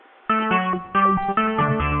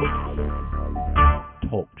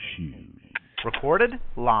Talk shoes. Recorded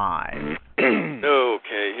live.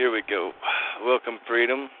 Okay, here we go. Welcome,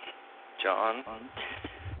 Freedom, John.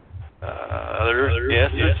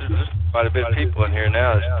 Yes, there's quite a bit of people in here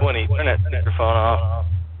now. There's 20. Turn that microphone off.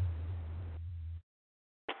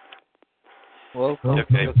 Welcome to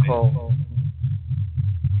the call.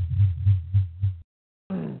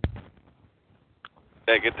 Did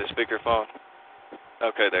I get the speakerphone?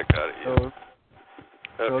 Okay, that got it. Yeah.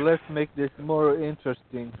 So let's make this more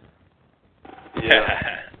interesting.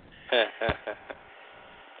 Yeah.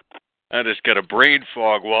 I just got a brain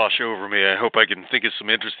fog wash over me. I hope I can think of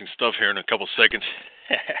some interesting stuff here in a couple seconds.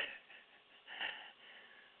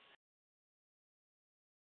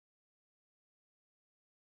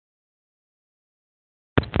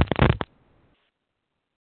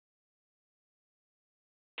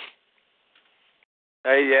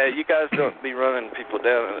 Hey, yeah, you guys don't be running people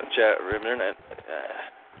down in the chat room. They're not,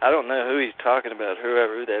 I don't know who he's talking about,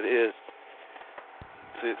 whoever that is.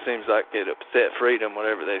 It seems like it upset Freedom,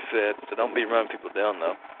 whatever they said. So don't be running people down,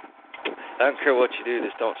 though. I don't care what you do,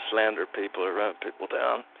 just don't slander people or run people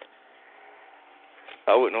down.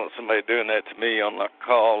 I wouldn't want somebody doing that to me on my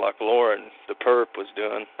call like Lauren, the perp, was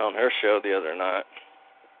doing on her show the other night.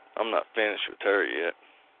 I'm not finished with her yet.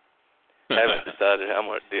 I haven't decided how I'm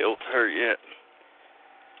going to deal with her yet.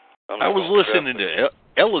 I was listening to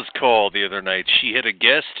Ella's call the other night. She had a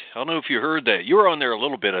guest. I don't know if you heard that. You were on there a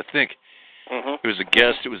little bit, I think. Mm-hmm. It was a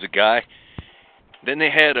guest. It was a guy. Then they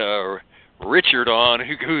had Richard on,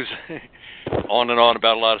 who goes on and on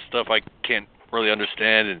about a lot of stuff I can't really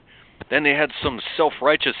understand. And then they had some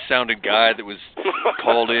self-righteous sounding guy that was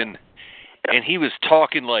called in, and he was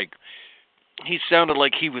talking like, he sounded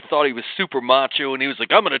like he thought he was super macho, and he was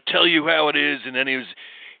like, I'm going to tell you how it is. And then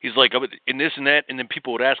he's like, in this and that, and then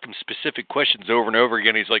people would ask him specific questions over and over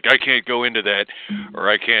again. He's like, I can't go into that, or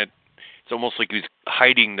I can't. It's almost like he was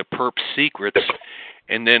hiding the perp's secrets.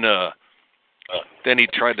 And then he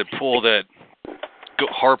tried to pull that,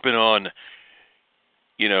 harping on,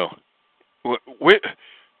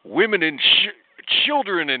 women and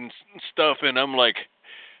children and stuff. And I'm like,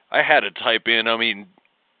 I had to type in,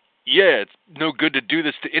 yeah, it's no good to do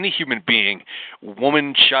this to any human being.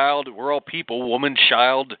 Woman, child, we're all people. Woman,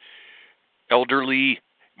 child, elderly,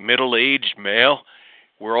 middle-aged, male.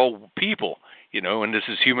 We're all people, and this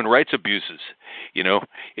is human rights abuses.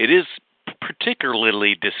 It is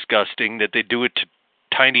particularly disgusting that they do it to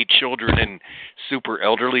tiny children and super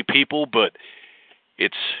elderly people, but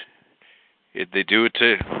they do it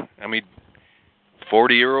to,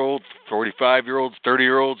 40-year-olds, 45-year-olds,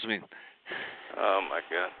 30-year-olds. Oh, my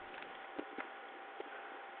God.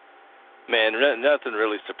 Man, nothing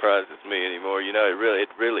really surprises me anymore. It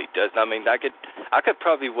really does. I could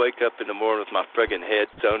probably wake up in the morning with my friggin' head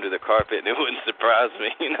sewn to the carpet, and it wouldn't surprise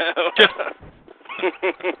me.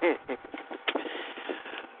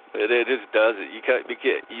 It just does it.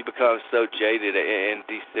 You become so jaded and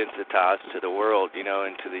desensitized to the world,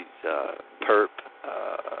 and to these perp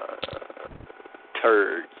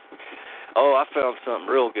turds. Oh, I found something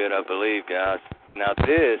real good, I believe, guys. Now,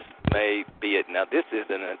 this may be it. Now, this is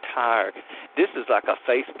this is like a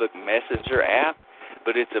Facebook Messenger app,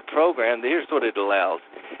 but it's a program. Here's what it allows.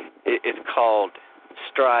 It's called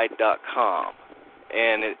Stride.com,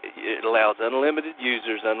 and it allows unlimited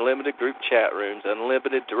users, unlimited group chat rooms,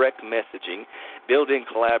 unlimited direct messaging, built-in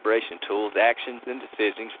collaboration tools, actions and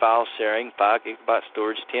decisions, file sharing, 5 gigabyte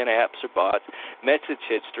storage, 10 apps or bots, message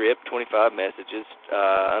history up 25 messages,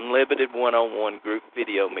 unlimited one-on-one group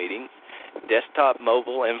video meetings, desktop,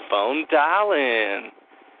 mobile, and phone dial-in.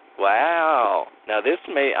 Wow. Now,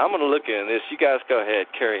 I'm going to look into this. You guys go ahead.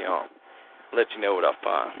 Carry on. I'll let you know what I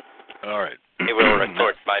find. All right. It will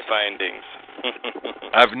report my findings.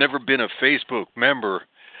 I've never been a Facebook member,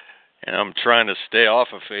 and I'm trying to stay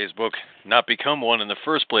off of Facebook, not become one in the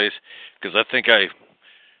first place, because I think I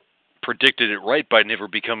predicted it right by never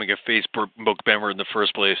becoming a Facebook member in the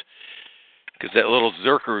first place, because that little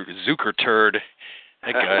Zucker turd,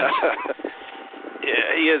 that guy.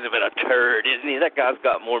 Yeah, he is a bit of a turd, isn't he? That guy's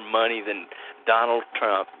got more money than Donald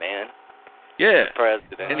Trump, man. Yeah,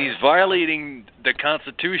 President. And he's violating the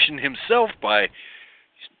Constitution himself by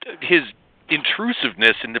his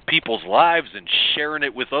intrusiveness into people's lives and sharing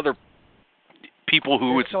it with other people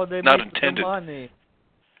who it's not intended.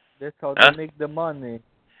 That's how they make the money.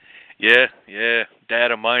 Yeah,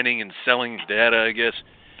 data mining and selling data, I guess.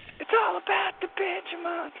 It's all about the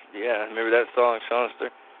Benjamins. Yeah, remember that song,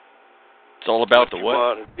 Shawnster? It's all about the what?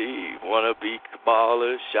 Wanna be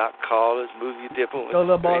Kabbalahs, shot callers, movie dipple. It's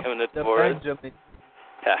all about the Benjamin.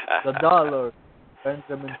 The dollar.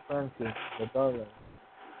 Benjamin Franklin, the dollar.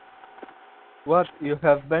 What, you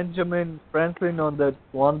have Benjamin Franklin on the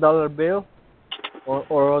 $1 bill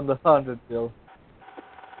or on the 100 bill?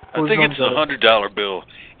 I think it's the $100 bill.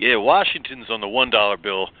 Yeah, Washington's on the $1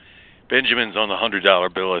 bill. Benjamin's on the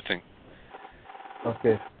 $100 bill, I think.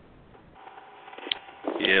 Okay.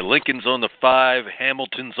 Yeah, Lincoln's on the 5,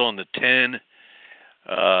 Hamilton's on the 10.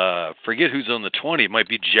 Forget who's on the 20. It might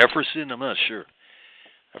be Jefferson. I'm not sure.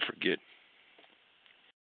 I forget.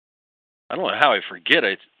 I don't know how I forget.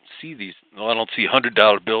 I see these. Well, I don't see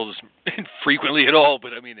 $100 bills frequently at all,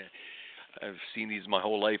 but I mean, I've seen these my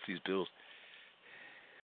whole life, these bills.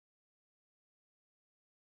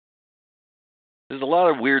 There's a lot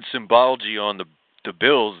of weird symbology on the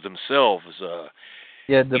bills themselves.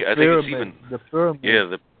 Yeah, the I pyramid. think it's even, the pyramid.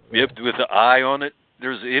 Yeah, yep, with the eye on it.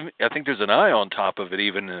 I think there's an eye on top of it.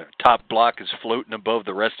 Even the top block is floating above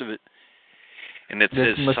the rest of it, and it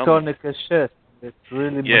says Masonic as shit. It's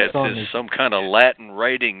really Masonic. Masonic. It says some kind of Latin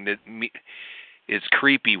writing that it's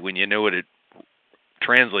creepy when you know what it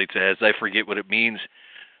translates as. I forget what it means.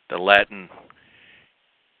 The Latin,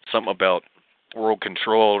 something about world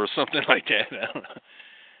control or something like that. I don't know.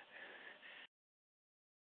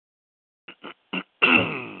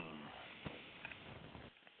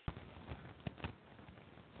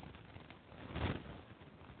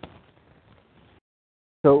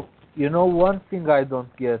 So, one thing I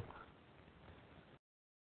don't get.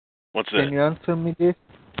 What's that? Can you answer me this?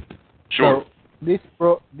 Sure.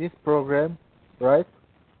 So, this program, right?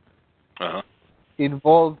 Uh-huh.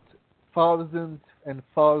 Involved thousands and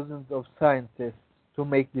thousands of scientists to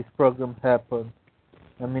make this program happen.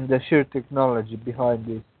 I mean, the sheer technology behind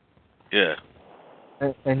this. Yeah.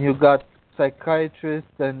 And you got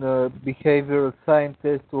psychiatrists and behavioral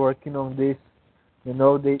scientists working on this. They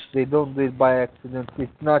don't do it by accident.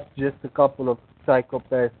 It's not just a couple of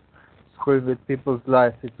psychopaths screwing with people's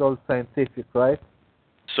lives. It's all scientific, right?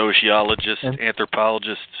 Sociologists,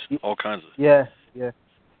 anthropologists, all kinds of. Yeah.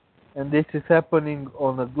 And this is happening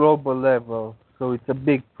on a global level, so it's a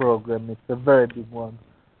big program. It's a very big one.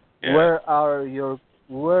 Yeah. Where are your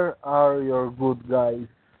good guys?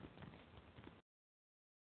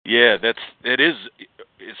 Yeah,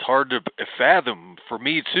 it's hard to fathom for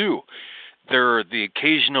me too. They're the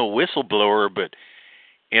occasional whistleblower, but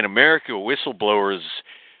in America, whistleblowers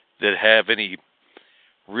that have any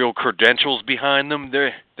real credentials behind them,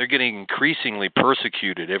 they're getting increasingly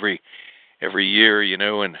persecuted every year,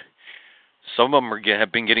 and some of them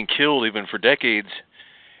have been getting killed even for decades,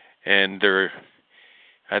 and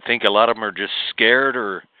I think a lot of them are just scared,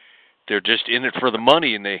 or they're just in it for the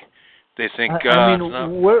money, and they think.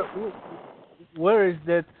 Where is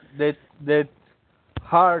that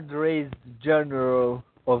hard-raised general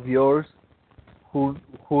of yours who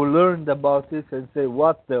learned about this and say,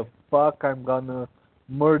 "What the fuck? I'm gonna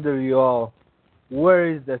murder you all"? Where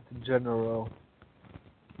is that general?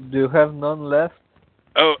 Do you have none left?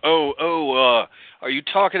 Are you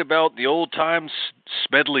talking about the old-time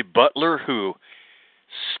Smedley Butler who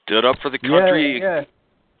stood up for the country? Yeah.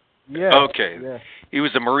 Okay. Yeah. He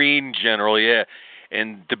was a Marine general, yeah.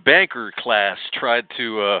 And the banker class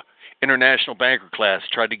international banker class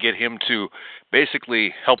tried to get him to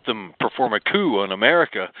basically help them perform a coup on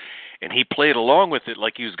America. And he played along with it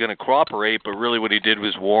like he was going to cooperate, but really what he did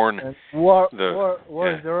was warn War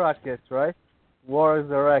is the racket, right? War is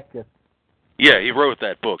the racket. Yeah, he wrote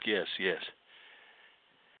that book, yes.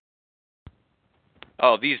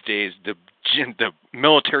 Oh, these days, the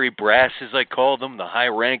military brass, as I call them, the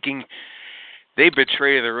high-ranking, they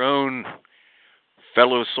betray their own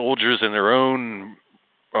fellow soldiers and their own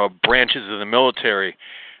branches of the military,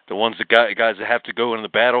 the ones guys that have to go into the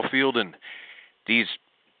battlefield, and these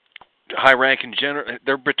high-ranking generals,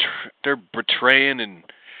 they're betraying and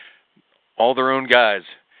all their own guys,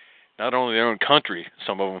 not only their own country.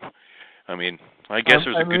 Some of them. I mean, I guess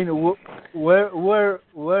there's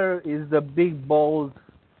where is the big bold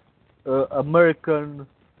American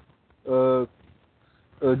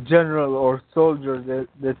general or soldier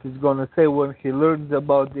that is gonna say when he learns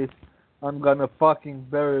about this, I'm gonna fucking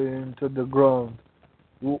bury you into the ground?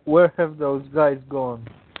 Where have those guys gone?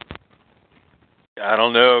 I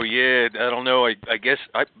don't know. Yeah, I don't know. I guess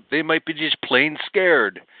they might be just plain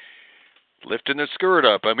scared, lifting their skirt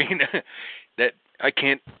up. I mean, that I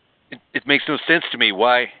can't. It makes no sense to me.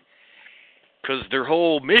 Why? Because their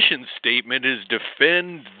whole mission statement is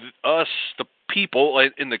defend us, the people,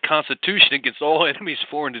 in the Constitution against all enemies,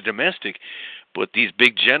 foreign and domestic. But these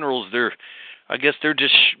big generals, I guess they're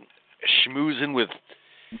just schmoozing with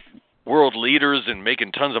world leaders and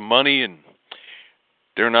making tons of money, and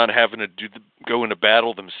they're not having to go into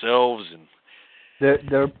battle themselves. And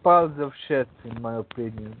they're piles of shit, in my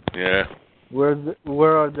opinion. Yeah.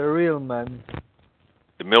 Where are the real men?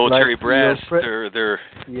 The military Like brass, your they're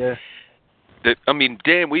Yeah. I mean,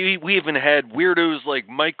 damn, we even had weirdos like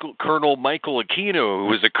Colonel Michael Aquino, who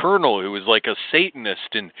was a colonel, who was like a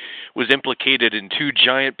Satanist and was implicated in 2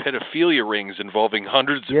 giant pedophilia rings involving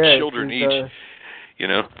hundreds of children each. You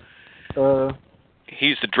know, he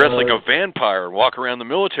used to dress like a vampire and walk around the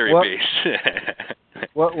military base.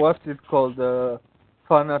 What's it called?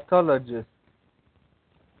 Phanatologist.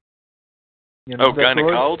 You know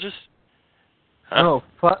gynecologist? Huh? No,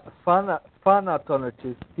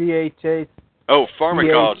 phanatologist. PHA. Oh,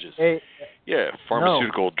 pharmacologist. Yeah,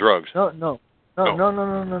 pharmaceutical drugs. No.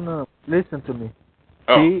 Listen to me.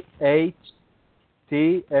 Oh.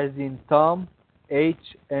 T as in Tom,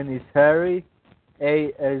 H and is Harry,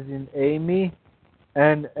 A as in Amy,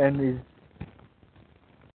 N and is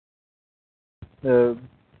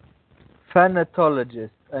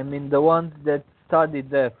phanatologist. I mean the ones that study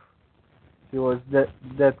death. He was that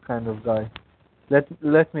kind of guy. Let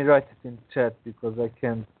me write it in chat because I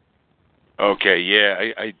can't. Okay,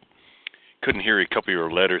 yeah, I couldn't hear a couple of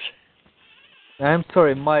your letters. I'm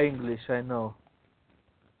sorry, my English, I know.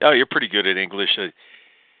 Oh, you're pretty good at English.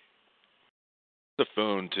 The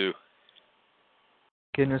phone, too.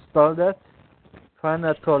 Can you spell that?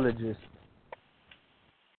 Phanatologist.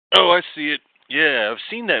 Oh, I see it. Yeah, I've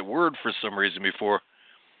seen that word for some reason before.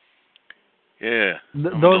 Yeah.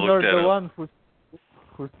 Those are the ones who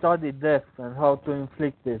study death and how to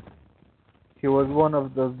inflict it. He was one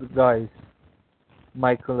of those guys,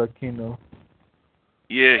 Michael Aquino.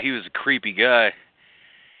 Yeah, he was a creepy guy.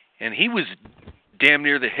 And he was damn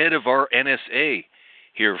near the head of our NSA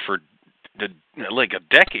here for like a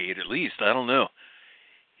decade at least. I don't know.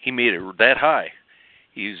 He made it that high.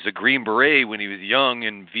 He was a Green Beret when he was young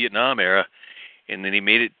in Vietnam era, and then he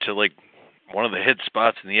made it to like one of the head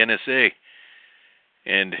spots in the NSA.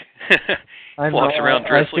 And walks around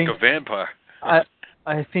dressed like a vampire. I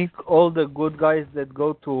think all the good guys that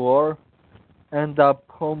go to war end up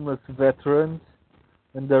homeless veterans,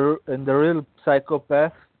 and the real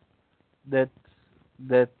psychopaths that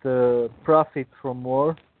profit from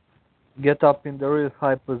war get up in the real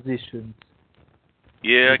high positions.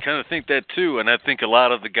 Yeah, I kind of think that too, and I think a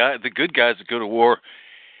lot of the good guys that go to war,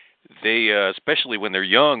 they especially when they're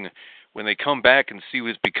young, when they come back and see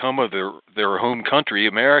what's become of their home country,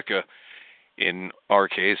 America, in our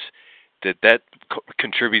case, that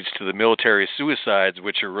contributes to the military suicides,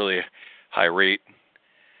 which are really high rate,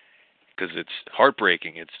 because it's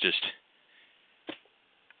heartbreaking. It's just,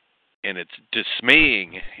 and it's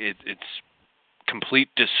dismaying. It's complete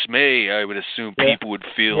dismay. I would assume people would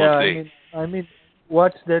feel if they. I mean,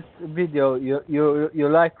 watch that video. You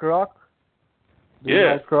like rock? Do you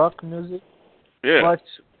like rock music? Yeah.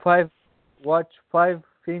 Watch Five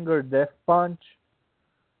Finger Death Punch.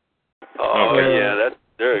 Oh yeah,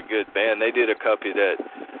 they're a good band. They did a copy of that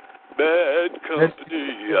Bad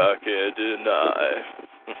Company I Can't Deny.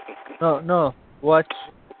 No. Watch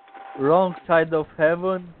Wrong Side of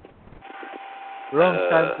Heaven.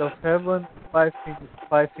 Side of Heaven. Five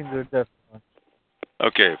Finger Death Punch.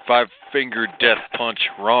 Okay, Five Finger Death Punch.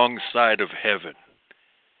 Wrong Side of Heaven.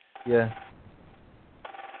 Yeah.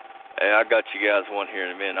 Hey, I got you guys one here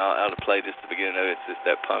in a minute. I'll play this at the beginning of it. It's just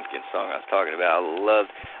that pumpkin song I was talking about.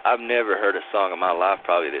 I've never heard a song in my life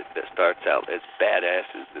probably that starts out as badass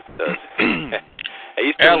as this does.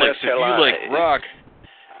 Alex,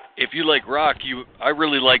 if you like rock, I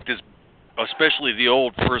really like this, especially the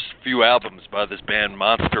old first few albums by this band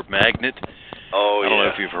Monster Magnet. Oh, I don't know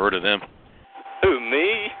if you've heard of them. Who,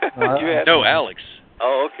 me? No, Alex.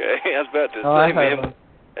 Oh, okay. I was about to say, man,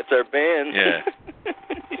 that's our band. Yeah.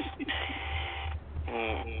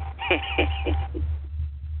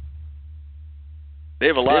 They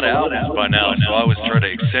have a lot of albums by now, so I always try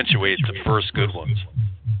to accentuate the first good ones.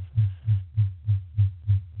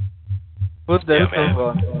 Put the song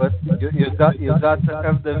on, but you got to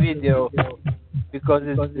have the video because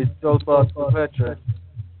it's all about veterans.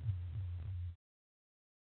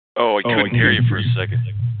 Oh, I couldn't hear you for a second.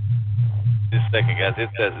 Just a second, guys. It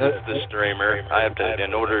says it's the streamer. I have to,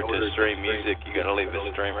 in order to stream music, you got to leave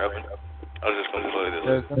the streamer open. I was just going to close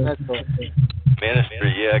this.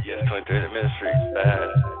 Ministry, yeah, I guess 23. The ministry is bad.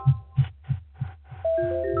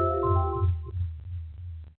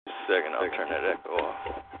 Just a second, I'll turn that echo off.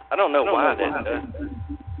 I don't know why that does.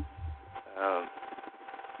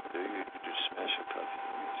 Do you do special puffy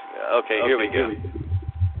music? Okay, here we go.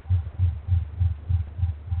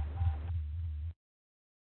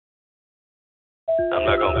 I'm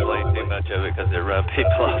not going to play too much of it because it run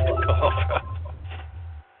people off the call.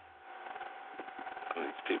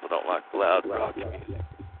 These people don't like loud rock music.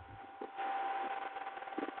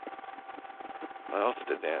 Well, it's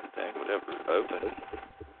the damn thing, whatever, open.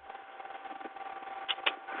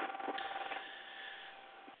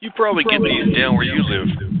 You probably get these down where you live,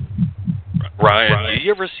 Ryan. Do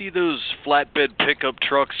you ever see those flatbed pickup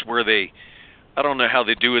trucks where they, I don't know how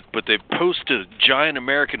they do it, but they post a giant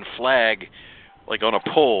American flag, like on a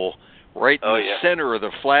pole, right in the center of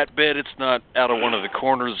the flatbed. It's not out of one of the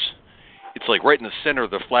corners. It's like right in the center of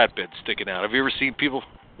the flatbed sticking out. Have you ever seen people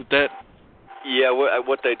with that? Yeah,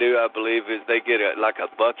 what they do, I believe, is they get a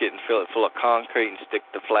bucket and fill it full of concrete and stick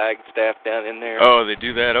the flag staff down in there. Oh, they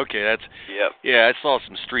do that? Okay, that's... Yep. Yeah, I saw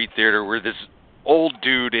some street theater where this old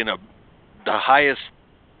dude in the highest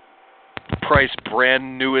price,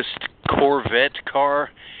 brand newest Corvette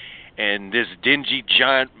car, and this dingy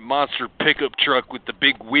giant monster pickup truck with the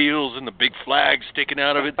big wheels and the big flag sticking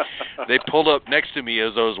out of it. They pulled up next to me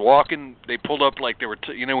as I was walking. They pulled up like they were,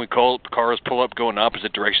 we call it, cars pull up, go in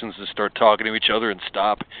opposite directions and start talking to each other and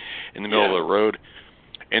stop in the middle of the road.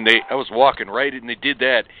 And I was walking right, and they did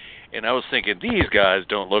that. And I was thinking, these guys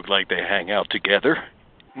don't look like they hang out together.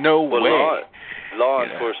 No way. Law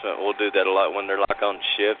enforcement will do that a lot when they're like on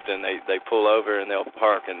shift and they pull over and they'll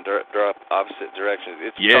park and drop opposite directions.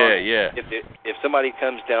 If somebody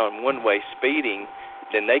comes down one way speeding,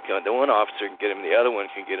 then the one officer can get him, the other one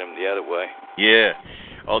can get him the other way. Yeah.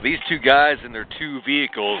 Oh, these two guys and their two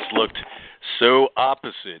vehicles looked so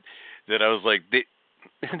opposite that I was like,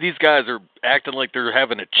 these guys are acting like they're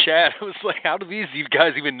having a chat. I was like, how do these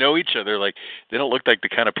guys even know each other? Like, they don't look like the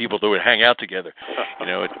kind of people that would hang out together.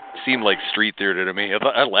 It seemed like street theater to me.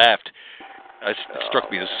 I laughed. It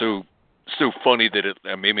struck me as so funny that it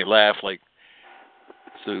made me laugh, like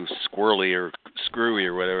so squirrely or screwy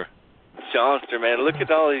or whatever. Johnster, man, look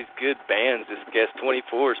at all these good bands this Guest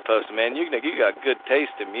 24 is posting, man. You got good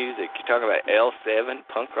taste in music. You're talking about L7,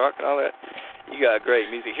 punk rock and all that. You got great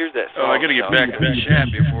music. Here's that song. Oh, I got to get back to the chat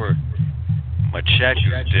before my chat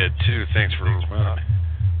goes dead, too. Thanks for reminding.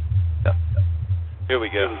 Here we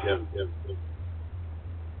go.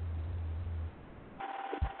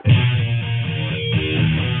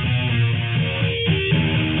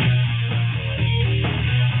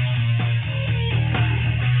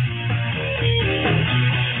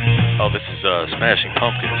 Oh, this is Smashing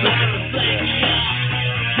Pumpkins.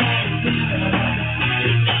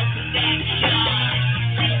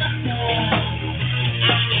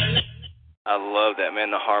 I love that, man.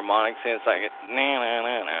 The harmonics, it's like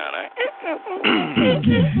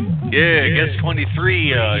yeah, Guess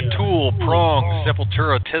 23, Tool, Prong,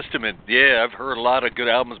 Sepultura, Testament. Yeah, I've heard a lot of good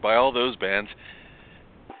albums by all those bands.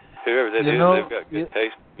 Whoever they do, they've got good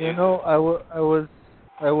taste.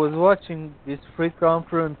 I was watching this free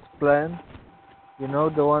conference plan. The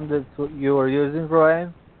one that you were using,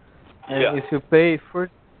 Ryan. And if you pay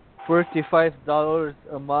 $45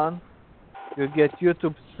 a month, you get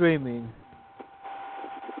YouTube streaming.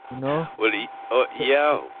 Well,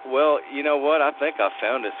 well, you know what? I think I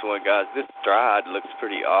found this one, guys. This Stride looks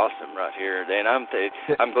pretty awesome right here. And I'm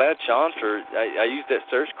glad Chancellor, I used that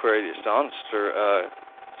search query that Chancellor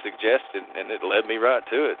suggested, and it led me right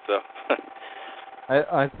to it. So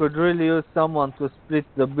I could really use someone to split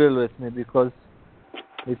the bill with me because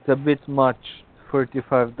it's a bit much,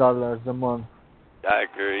 $45 a month. I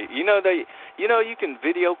agree. You can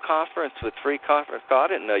video conference with free conference call. I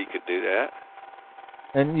didn't know you could do that.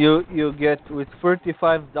 And you get, with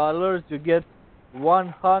 $45, you get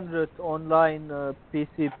 100 online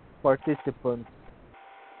PC participants.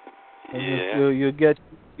 And you get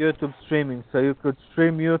YouTube streaming, so you could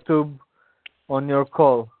stream YouTube on your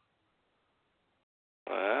call.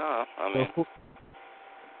 Well,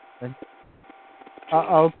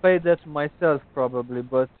 I'll pay that myself probably,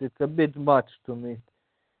 but it's a bit much to me.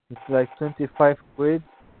 It's like 25 quid,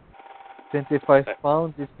 25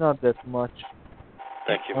 pounds. It's not that much.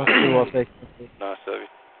 Thank you. I'll see what I can do. Nice of you.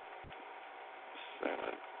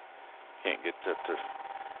 Can't get that to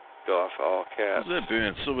go off all caps. What's that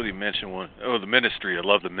band? Somebody mentioned one. Oh, The Ministry. I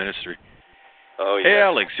love The Ministry. Oh, yeah. Hey,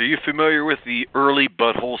 Alex, are you familiar with the early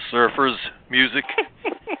Butthole Surfers music?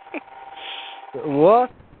 What?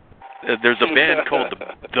 There's a band called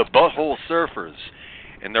the Butthole Surfers,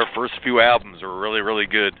 and their first few albums are really, really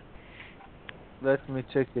good. Let me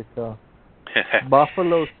check it out.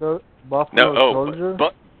 Buffalo Soldier?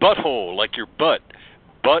 Butthole, like your butt.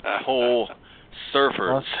 Butthole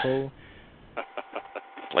Surfers. Butthole.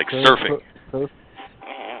 Like surfing.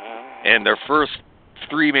 And their first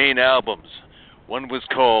three main albums. One was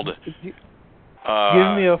called... Give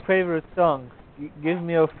me your favorite song. Give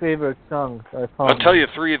me your favorite song. I'll tell you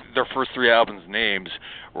their first three albums' names.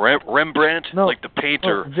 Rembrandt, like the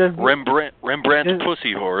painter. Rembrandt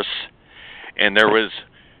Pussy Horse. And there was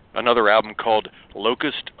another album called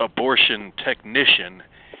Locust Abortion Technician,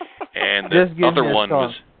 and the Just give other me a one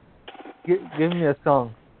song. was Give me a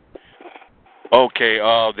song. okay.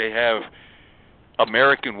 They have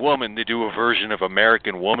American Woman. They do a version of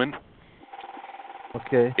American Woman.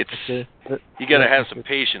 Okay. It's okay. you got to have some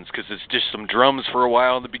patience because it's just some drums for a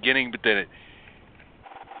while in the beginning, but then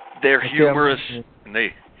they're humorous and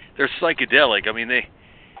they're psychedelic. I mean, they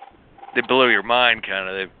blow your mind, kind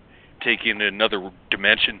of. They take you into another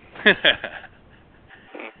dimension.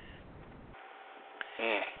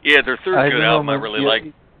 Yeah, their third good album I really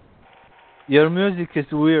like. Your music is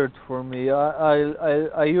weird for me.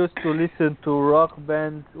 I used to listen to rock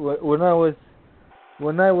bands when I was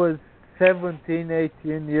 17,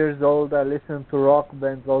 18 years old. I listened to rock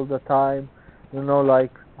bands all the time. You know,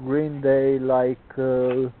 like Green Day, like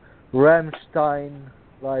Rammstein,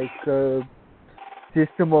 like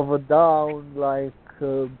System of a Down, like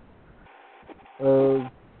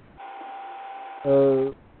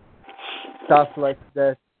stuff like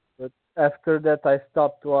that. But after that, I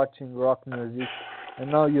stopped watching rock music,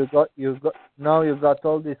 and now you got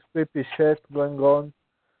all this creepy shit going on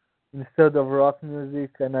instead of rock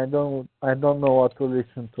music, and I don't know what to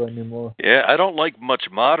listen to anymore. Yeah, I don't like much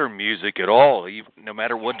modern music at all. Even, no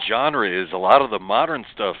matter what genre it is, a lot of the modern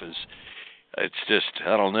stuff it's just,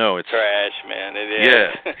 I don't know, it's trash, man. It is.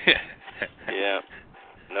 Yeah. Yeah.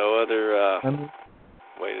 No other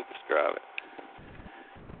way to describe it.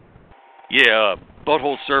 Yeah,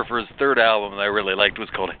 Butthole Surfer's third album that I really liked was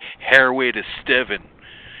called Hairway to Steven,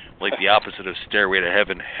 like the opposite of Stairway to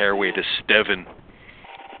Heaven, Hairway to Steven.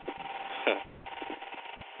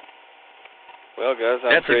 Well, guys,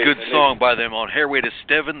 that's a good song by them on Hairway to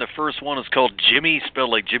Steven. The first one is called Jimmy, spelled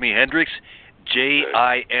like Jimi Hendrix, Jimi.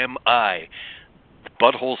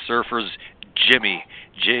 Butthole Surfer's Jimmy,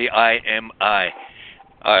 Jimi.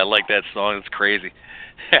 I like that song. It's crazy.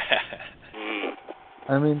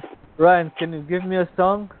 I mean, Ryan, can you give me a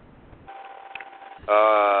song?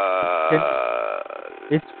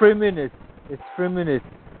 It's 3 minutes. It's 3 minutes.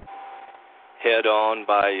 Head On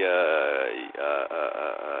by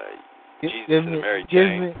Jesus and Mary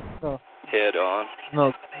Jane. No. Head On.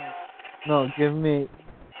 No. Give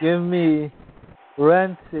me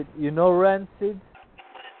Rancid. You know Rancid?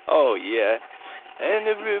 Oh yeah. And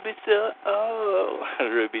the Ruby Soho.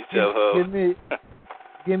 Ruby Soho.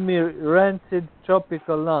 Give me Rancid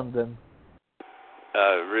Tropical London.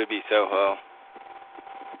 Ruby Soho.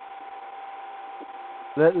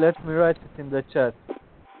 Let me write it in the chat.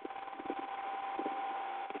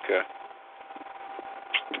 Okay.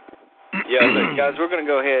 Yeah, guys, we're going to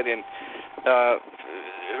go ahead and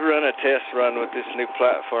run a test run with this new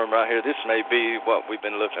platform right here. This may be what we've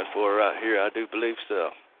been looking for right here. I do believe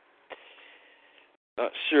so.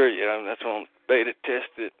 Not sure yet. That's why I'm beta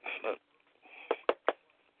test it. But,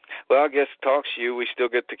 well, I guess TalkShoe, we still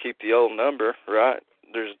get to keep the old number, right?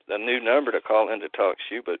 There's a new number to call into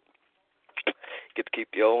TalkShoe, but get to keep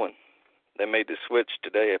the old one. They made the switch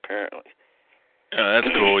today, apparently. That's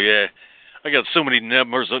cool, yeah. I got so many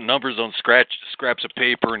numbers on scraps of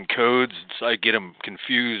paper and codes, so I get them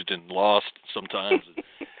confused and lost sometimes.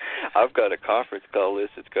 I've got a conference call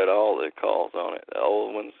list. It's got all the calls on it, the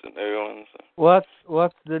old ones and new ones.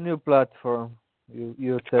 What's the new platform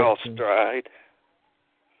you're testing? It's called Stride.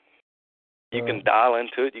 You can dial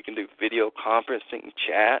into it. You can do video conferencing,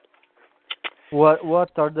 chat. What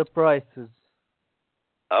are the prices?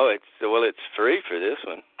 Oh, it's free for this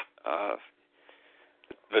one.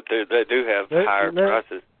 But they do have higher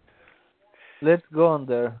prices. Let's go on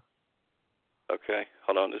there. Okay,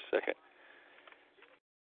 hold on just a second.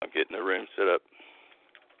 I'm getting the room set up.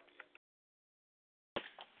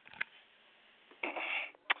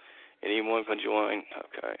 Anyone can join?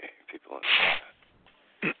 Okay, people.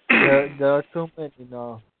 There are too many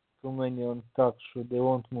now. Too many on TalkShoe. They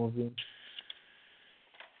won't move in.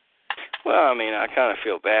 Well, I mean, I kind of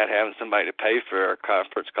feel bad having somebody to pay for our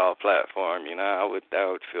conference call platform. You know, I would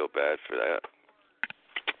feel bad for that.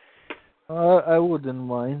 I wouldn't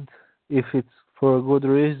mind if it's for a good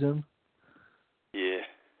reason. Yeah.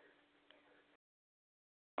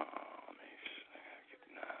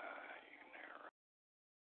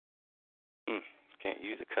 Can't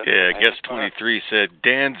use a custom. Yeah, Guest 23 said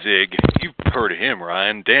Danzig. You've heard of him,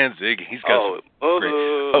 Ryan. Danzig. He's got some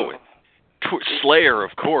great. Slayer,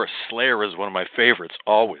 of course. Slayer is one of my favorites,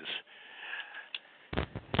 always.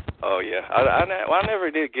 Oh yeah, I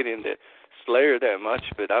never did get into Slayer that much,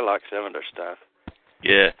 but I like some of their stuff.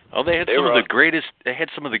 Yeah. Oh, they had some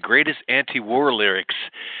of the greatest anti-war lyrics,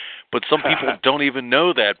 but some people don't even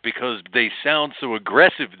know that because they sound so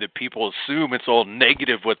aggressive that people assume it's all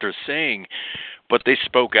negative what they're saying. but they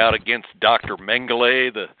spoke out against Dr.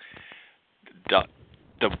 Mengele, the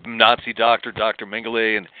Nazi doctor, Dr.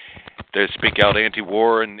 Mengele, and they speak out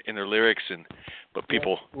anti-war in their lyrics. But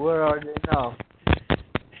people, where are they now?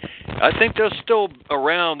 I think they're still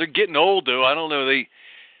around. They're getting old, though. I don't know.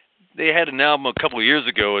 They had an album a couple of years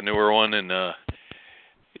ago, and they were on, and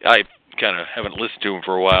I kind of haven't listened to them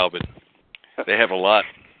for a while, but they have a lot.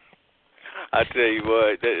 I tell you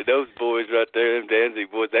what, those boys right there, them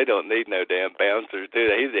Danzig boys, they don't need no damn bouncers, do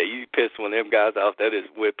they? You piss one of them guys off, they'll just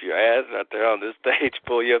whip your ass right there on the stage,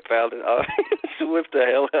 pull you up out of it, whip the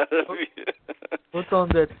hell out of you. Put on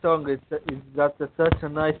that song. It's got such a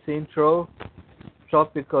nice intro.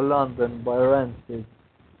 Tropical London by Rancid.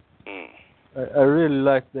 I really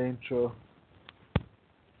like the intro.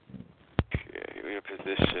 Okay, your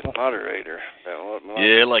position, moderator.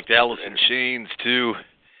 Yeah, like the Alice in Chains, too.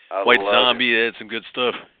 White Zombie had some good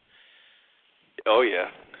stuff. Oh, yeah.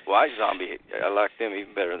 White Zombie, I like them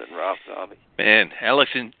even better than Rob Zombie. Man, Alice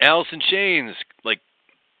in Chains, like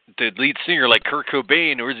the lead singer, like Kurt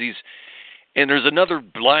Cobain, and there's another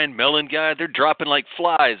Blind Melon guy. They're dropping like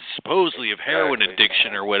flies, supposedly of heroin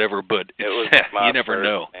addiction or whatever, but you never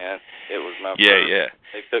know. Man. It was my first. Yeah.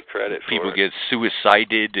 They took credit for people it. get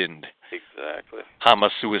suicided and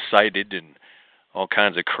homo-suicided and all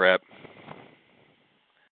kinds of crap.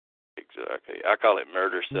 Exactly. I call it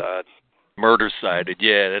murder-side. Murder-sided,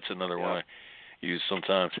 yeah, that's another one I use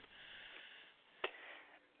sometimes.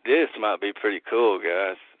 This might be pretty cool,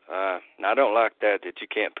 guys. And I don't like that you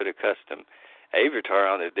can't put a custom avatar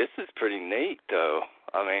on it. This is pretty neat, though.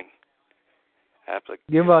 I mean,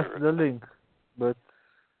 give us the link, but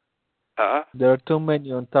there are too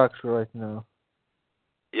many on Tax right now.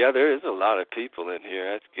 Yeah, there is a lot of people in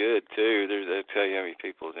here. That's good, too. They'll tell you how many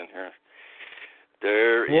people's in here.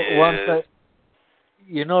 There is.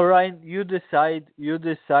 You know, Ryan, you decide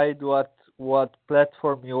what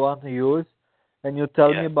platform you want to use, and you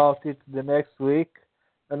tell me about it the next week,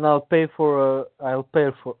 and I'll pay for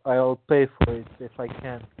it if I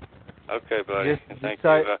can. Okay, buddy. Thank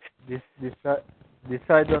you.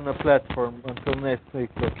 Decide on a platform until next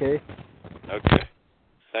week, okay? Okay.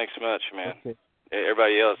 Thanks much, man. Okay.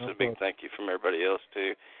 Everybody else, a big thank you from everybody else,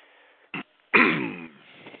 too.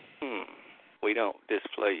 We don't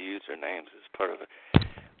display usernames as part of it.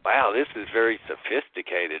 Wow, this is very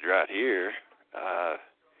sophisticated right here.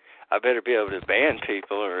 I better be able to ban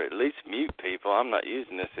people or at least mute people. I'm not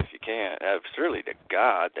using this if you can't. Surely to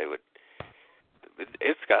God, they would.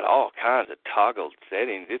 It's got all kinds of toggled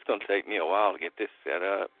settings. It's going to take me a while to get this set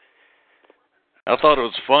up. I thought it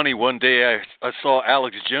was funny. One day I saw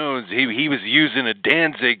Alex Jones. He was using a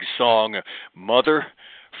Danzig song, Mother,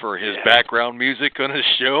 for his background music on his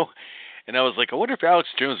show. And I was like, I wonder if Alex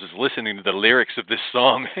Jones is listening to the lyrics of this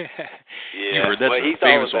song. Yeah, he's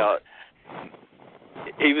all about.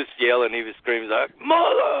 He was yelling, he was screaming like,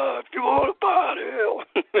 "Mother, if you want to party."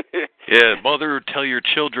 Yeah, mother, tell your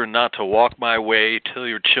children not to walk my way. Tell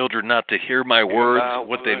your children not to hear my words,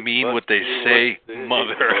 what they mean, what they say,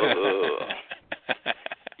 mother.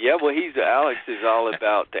 Yeah, well, Alex is all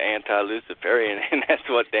about the anti-Luciferian, and that's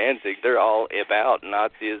what Danzig. They're all about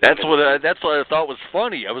Nazism. That's what I thought was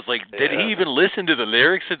funny. I was like, did he even listen to the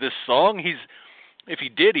lyrics of this song? If he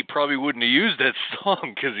did, he probably wouldn't have used that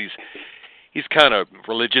song because he's kind of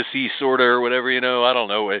religious-y, sort of, or whatever, you know. I don't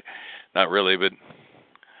know. Not really, but...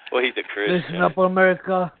 Well, he's a Christian. Listen up,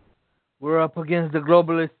 America. We're up against the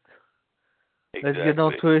globalists. Exactly. Let's get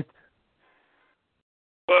on to it.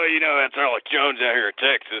 Well, you know, that's Alex Jones out here in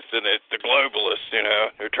Texas, and it's the globalists, you know.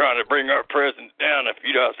 They're trying to bring our president down. If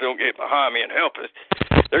you guys don't get behind me and help us,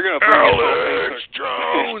 they're going to bring Alex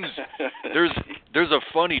Jones! There's a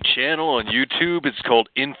funny channel on YouTube. It's called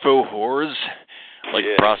Info Whores. Like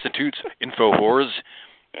prostitutes, info whores.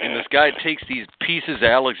 And this guy takes these pieces of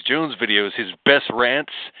Alex Jones videos, his best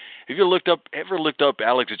rants. Have you ever looked up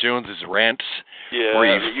Alex Jones's rants? Yeah,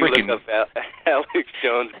 where you look up Alex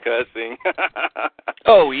Jones cussing.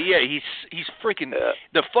 Oh, yeah, he's freaking...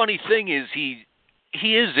 The funny thing is he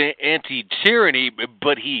is anti-tyranny,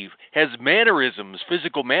 but he has mannerisms,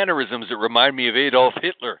 physical mannerisms that remind me of Adolf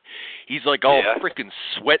Hitler. He's like all freaking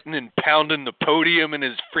sweating and pounding the podium, and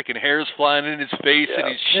his freaking hair's flying in his face, and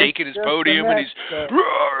he's shaking his podium, and he's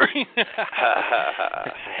roaring.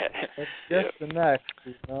 It's just an act,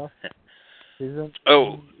 you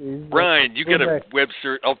know. Brian, you got a web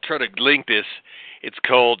search. I'll try to link this. It's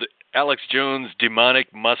called Alex Jones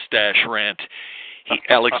Demonic Mustache Rant.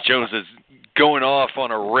 Alex Jones is going off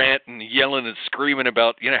on a rant and yelling and screaming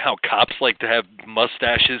about, you know, how cops like to have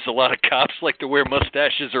mustaches. A lot of cops like to wear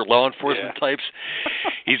mustaches, or law enforcement types.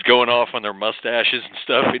 He's going off on their mustaches and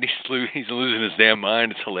stuff, and he's losing his damn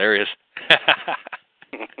mind. It's hilarious.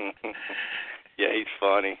 Yeah, he's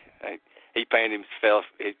funny. He painted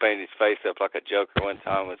his face up like a Joker one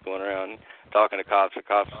time. Was going around talking to cops. The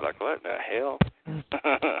cops was like, "What the hell?"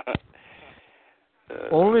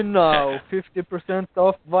 Only now, 50%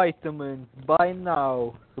 off vitamins. Buy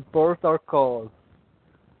now. Support our cause.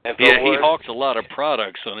 And Yeah, he hawks a lot of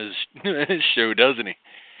products on his show, doesn't he?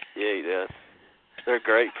 Yeah, he does. They're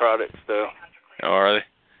great products, though. Oh, are they?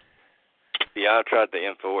 Yeah, I tried the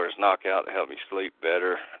InfoWars Knockout to help me sleep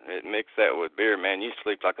better. It mixed that with beer, man. You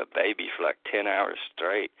sleep like a baby for like 10 hours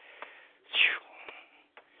straight.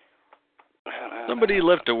 Somebody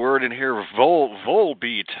left a word in here,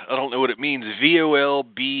 Volbeat. I don't know what it means.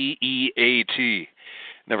 Volbeat.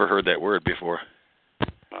 Never heard that word before.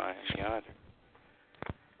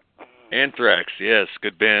 Anthrax, yes,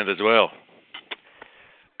 good band as well.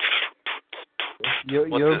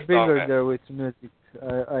 You're bigger there with music.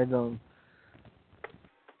 I don't.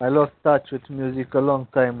 I lost touch with music a long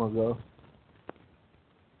time ago.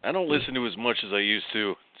 I don't listen to as much as I used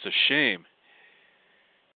to. It's a shame.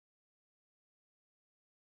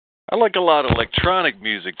 I like a lot of electronic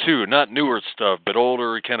music too, not newer stuff, but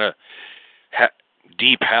older kind of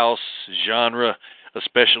deep house genre,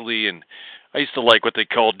 especially. And I used to like what they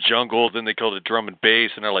called jungle, then they called it drum and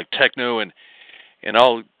bass, and I like techno and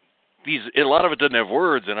all these. A lot of it doesn't have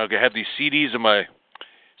words, and I'll have these CDs in my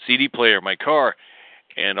CD player in my car,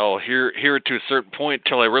 and I'll hear it to a certain point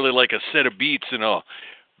until I really like a set of beats, and I'll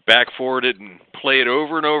back forward it and play it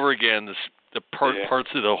over and over again. The parts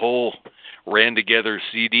of the whole ran together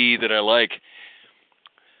CD that I like.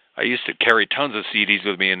 I used to carry tons of CDs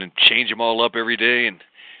with me and change them all up every day, and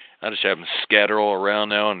I just have them scatter all around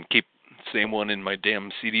now and keep the same one in my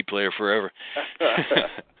damn CD player forever.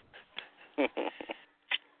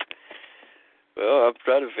 Well, I'm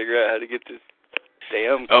trying to figure out how to get this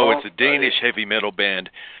damn... it's a Danish heavy metal band.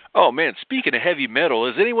 Oh, man, speaking of heavy metal,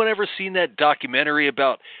 has anyone ever seen that documentary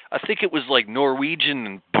about, I think it was like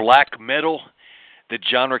Norwegian black metal, the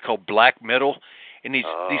genre called black metal, and these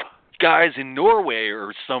guys in Norway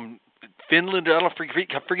or some Finland, I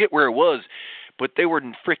forget where it was, but they were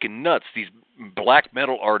freaking nuts. These black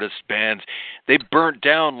metal artist bands, they burnt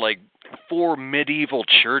down like 4 medieval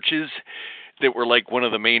churches that were like one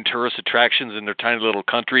of the main tourist attractions in their tiny little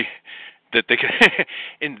country. That they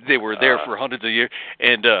and they were there for hundreds of years.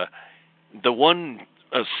 And the one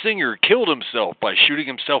singer killed himself by shooting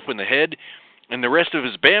himself in the head, and the rest of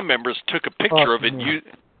his band members took a picture of it and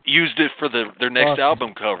used it for their next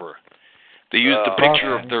album cover. They used the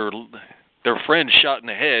picture of their friend shot in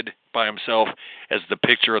the head by himself as the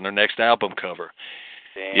picture on their next album cover.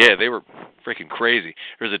 Damn. Yeah, they were freaking crazy.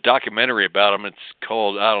 There's a documentary about them. It's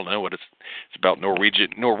called, I don't know what it's about,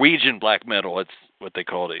 Norwegian black metal. That's what they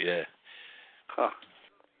called it, yeah. Huh.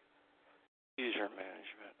 User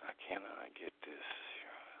management. I cannot get this.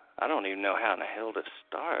 I don't even know how in the hell to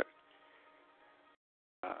start.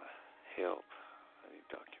 Help. I need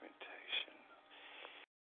documentation.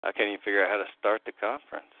 I can't even figure out how to start the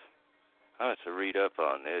conference. I have to read up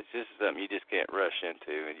on this. This is something you just can't rush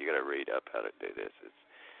into, and you got to read up how to do this.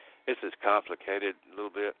 This is complicated a little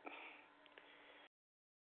bit.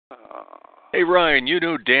 Hey, Ryan, you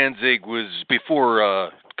know Danzig was,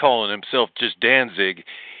 before calling himself just Danzig,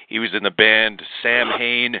 he was in the band Sam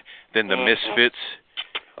Hain, then the Misfits.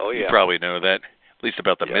 Oh, yeah. You probably know that, at least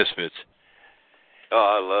about the Misfits. Oh,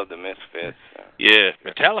 I love the Misfits. Yeah,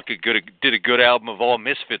 Metallica did a good album of all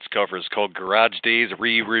Misfits covers called Garage Days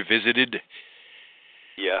Revisited.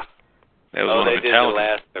 Yeah. That was one of Metallica. They did the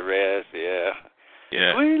Last Caress, yeah.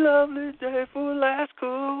 Yeah. Sweet lovely day for last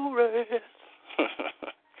caress.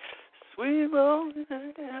 Sweet lovely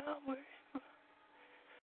day.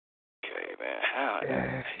 Okay, man, how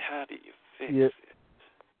do you fix it?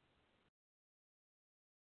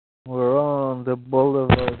 We're on the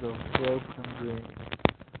boulevard of broken dreams.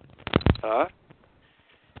 Huh?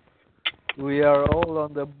 We are all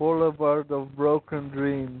on the boulevard of broken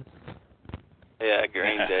dreams. Yeah,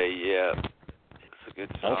 Green Day, yeah. It's a good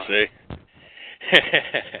song. I'll say.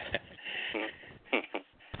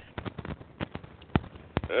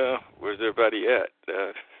 Where's everybody at?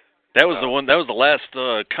 That was the one. That was the last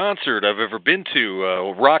concert I've ever been to.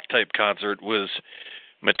 A rock type concert was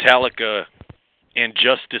Metallica and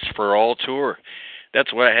Justice for All tour.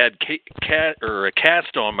 That's why I had a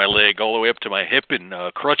cast on my leg all the way up to my hip and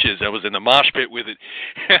crutches. I was in the mosh pit with it.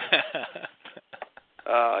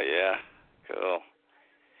 Oh yeah, cool.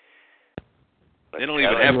 They don't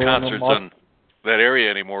even have concerts on that area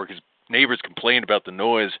anymore because neighbors complained about the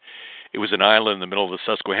noise. It was an island in the middle of the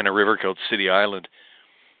Susquehanna River called City Island.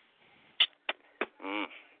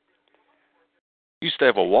 Used to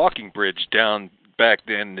have a walking bridge down back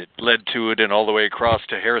then that led to it and all the way across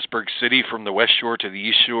to Harrisburg City from the west shore to the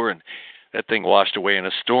east shore, and that thing washed away in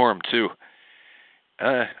a storm, too.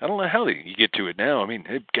 I don't know how you get to it now. I mean,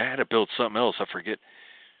 they had to build something else. I forget.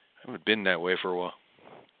 I haven't been that way for a while.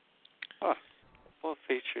 Huh. What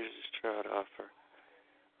features does Trout offer?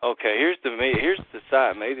 Okay, here's the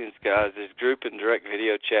site. Maintenance guys. There's group and direct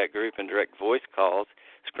video chat, group and direct voice calls,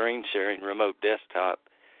 screen sharing, remote desktop,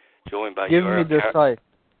 joined by Give URL. me the site.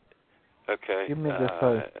 Okay. Give me the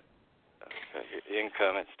site. Okay,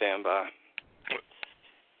 incoming, stand by.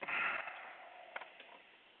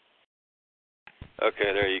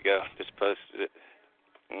 Okay, there you go. Just posted it.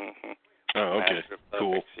 Mm-hmm. Oh, okay.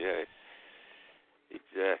 Cool. Yeah,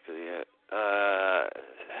 exactly. Yeah.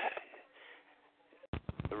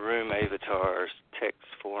 Room avatars, text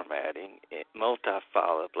formatting,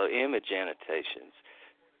 multi-file upload, image annotations.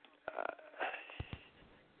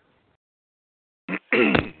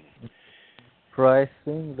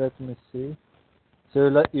 Pricing, let me see.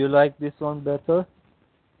 So you like this one better?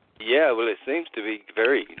 Yeah, well, it seems to be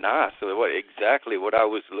very nice. So exactly what I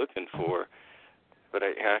was looking for, but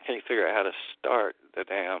I can't figure out how to start the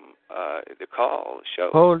damn the call the show.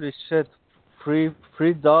 Holy shit!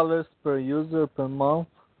 $3 per user per month.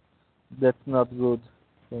 That's not good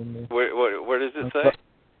for me. Where does it say?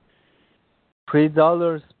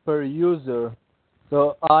 $3 per user.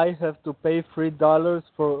 So I have to pay $3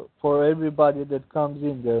 for everybody that comes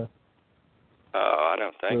in there. Oh, I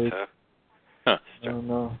don't think so. Huh. I don't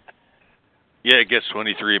know. Yeah, I guess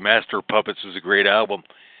 23 Master of Puppets was a great album.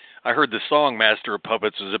 I heard the song Master of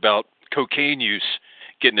Puppets was about cocaine use,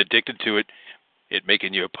 getting addicted to it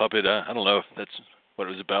making you a puppet. I don't know if that's what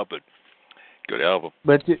it was about, but good album.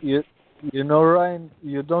 But you know, Ryan,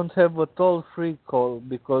 you don't have a toll-free call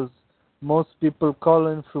because most people call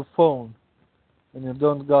in through phone, and you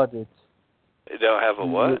don't got it. You don't have a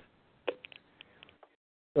what?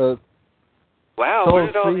 Wow, toll where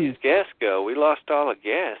did all free. these guests go? We lost all the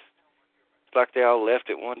guests. It's like they all left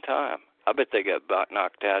at one time. I bet they got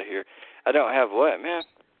knocked out here. I don't have what, man?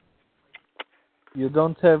 You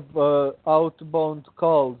don't have outbound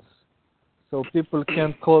calls, so people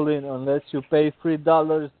can't call in unless you pay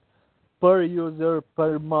 $3 per user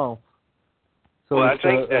per month. So well, it's I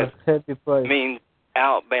think a heavy price. means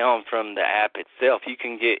outbound from the app itself. You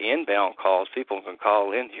can get inbound calls. People can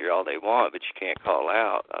call in here all they want, but you can't call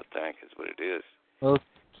out, I think is what it is. Well,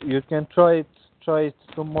 you can try it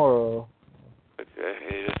tomorrow.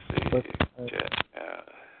 Okay, let's see. But, Yeah.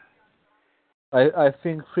 I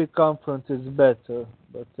think free conference is better,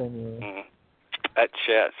 but anyway. That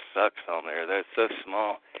chat sucks on there. They're so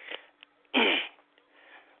small.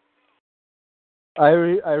 I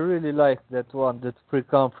really like that one, that free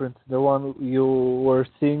conference, the one you were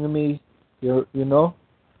seeing me, you know?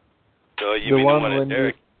 So you mean the one at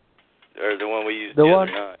Derek, or the one we used the other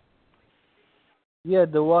night? Yeah,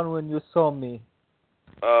 the one when you saw me.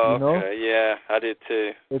 Oh, you okay, know? yeah, I did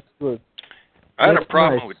too. It's good. I had a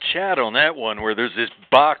problem with chat on that one where there's this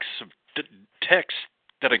box of text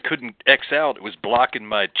that I couldn't X out. It was blocking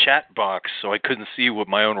my chat box, so I couldn't see what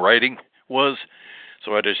my own writing was.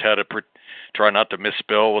 So I just had to try not to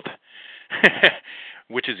misspell, with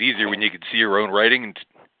which is easier when you can see your own writing.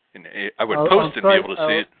 And I would post and be able to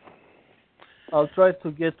see it. I'll try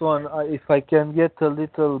to get one. If I can get a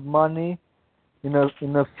little money, in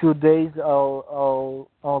a few days, I'll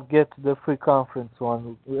get the free conference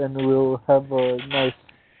one, and we'll have a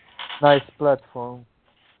nice platform.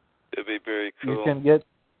 It'd be very cool. You can get,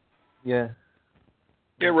 yeah.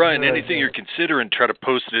 Yeah, Ryan. Anything you're considering, try to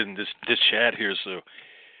post it in this chat here, so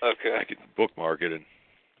I can bookmark it. And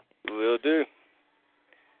will do.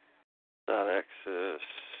 Dot access,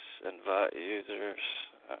 invite users,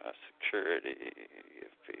 security,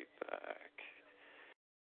 give feedback.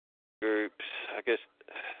 Groups, I guess,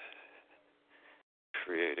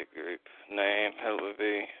 create a group. Name, how would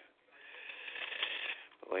be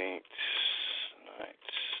linked,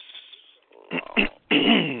 nights, long.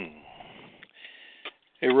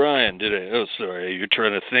 Hey, Ryan, you're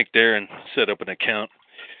trying to think there and set up an account.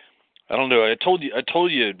 I don't know, I told you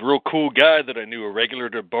a real cool guy that I knew, a regular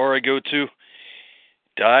at a bar I go to,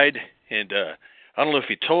 died, and I don't know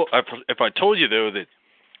if I told you, though, that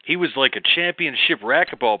he was like a championship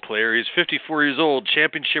racquetball player. He's 54 years old,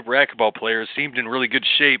 championship racquetball player, seemed in really good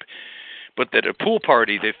shape. But at a pool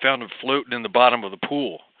party, they found him floating in the bottom of the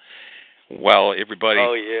pool while everybody...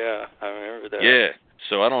 Oh, yeah, I remember that. Yeah,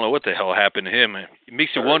 so I don't know what the hell happened to him. It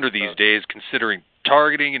makes you wonder these days, considering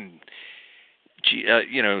targeting and,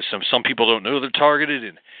 some people don't know they're targeted.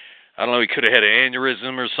 And I don't know, he could have had an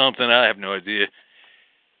aneurysm or something. I have no idea.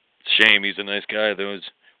 Shame, he's a nice guy, though. His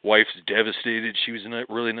wife's devastated. She was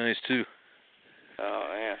really nice, too. Oh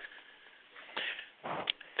man.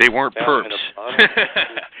 They weren't Down perps. in the bottom.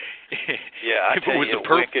 Yeah, I if tell it was you, a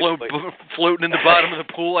perp wicked, floating in the bottom of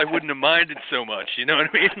the pool, I wouldn't have minded so much. You know what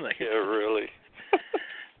I mean? Like, yeah, really.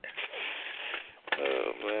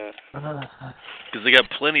 Oh man. because they got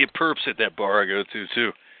plenty of perps at that bar I go to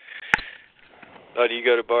too. Oh, do you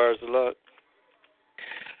go to bars a lot?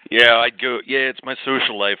 Yeah, I'd go. Yeah, it's my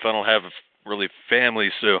social life. I don't have really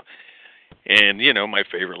family, so. And you know, my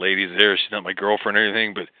favorite lady's there. She's not my girlfriend or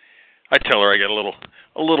anything, but I tell her I got a little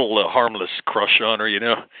harmless crush on her, you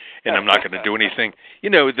know, and I'm not going to do anything, you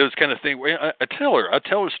know, those kind of things. I tell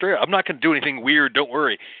her straight up, I'm not going to do anything weird. Don't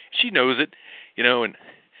worry. She knows it, you know, and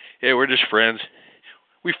yeah, we're just friends.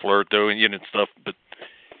 We flirt though, and you know, and stuff.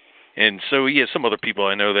 And so yeah, some other people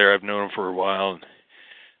I know there, I've known them for a while and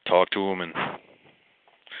talked to them, and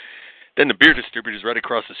then the beer distributor's right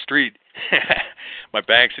across the street. My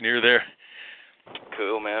bank's near there.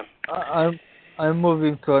 Cool, man. I'm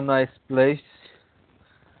moving to a nice place.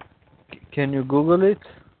 Can you Google it?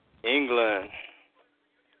 England.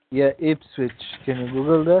 Yeah, Ipswich. Can you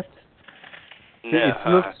Google that? No. It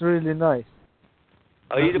looks really nice.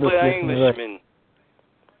 Oh, you Look, be an listen, Englishman.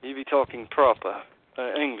 You be talking proper.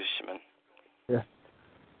 Englishman. Yeah.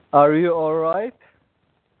 Are you alright?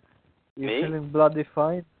 You Me? feeling bloody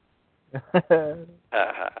fine? Yeah,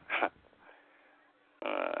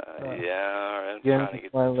 alright. Yeah,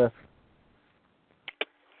 my left.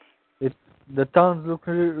 The towns look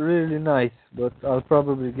really nice, but I'll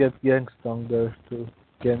probably get Gangstung there too.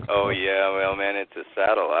 Oh yeah, well man, it's a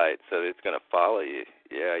satellite, so it's gonna follow you.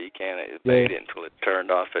 Yeah, you can't evade it until it's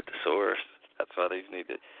turned off at the source. That's why they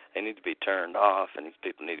need to be turned off, and these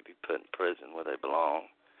people need to be put in prison where they belong.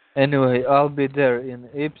 Anyway, I'll be there in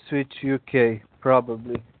Ipswich, UK,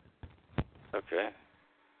 probably. Okay.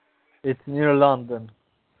 It's near London.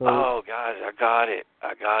 So Oh guys, I got it.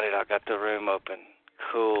 I got the room open.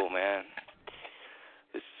 Cool, man.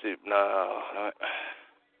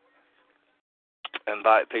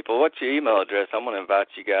 Invite people. What's your email address? I'm gonna invite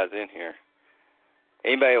you guys in here.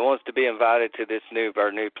 Anybody that wants to be invited to this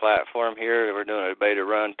our new platform here, we're doing a beta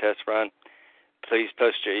run, test run. Please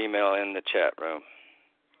post your email in the chat room.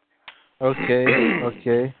 Okay. All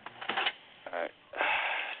right.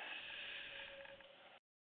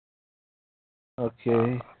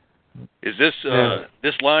 Okay. Is this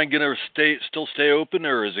this line gonna still stay open,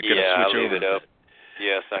 or is it gonna switch I'll leave over? it up.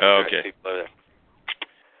 Yes, I can okay. people over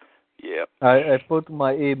there. Yep. I put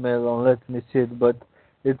my email on. Let me see it, but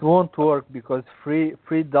it won't work because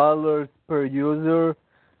 $3 per user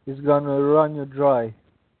is gonna run you dry.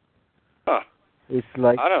 Huh. It's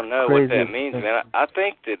like I don't know crazy what that means, man. I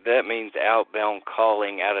think that means outbound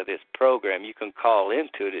calling out of this program. You can call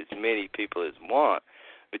into it as many people as want,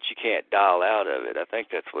 but you can't dial out of it. I think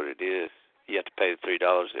that's what it is. You have to pay the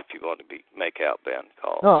 $3 if you want to make outbound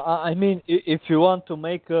calls. No, I mean if you want to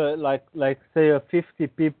make a like say a 50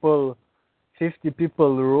 people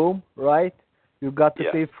room, right? You got to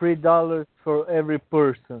pay $3 for every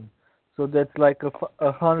person, so that's like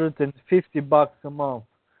 $150 a month.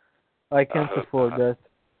 I can't afford that.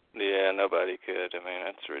 Yeah, nobody could. I mean,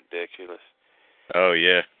 that's ridiculous. Oh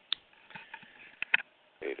yeah.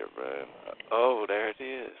 Data room. Oh, there it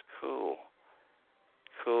is. Cool,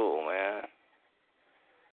 man.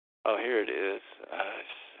 Oh, here it is.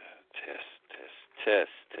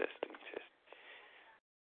 Testing.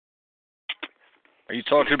 Are you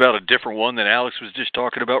talking about a different one than Alex was just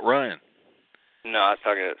talking about, Ryan? No, I was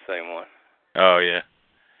talking about the same one. Oh yeah.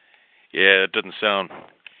 Yeah, it doesn't sound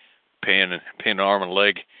paying an arm and a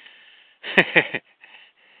leg.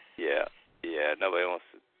 Yeah. Nobody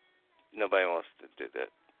wants to do that.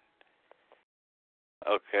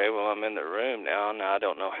 Okay, well I'm in the room now. Now I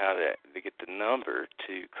don't know how to get the number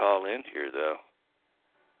to call in here though.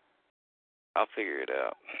 I'll figure it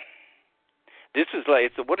out. This is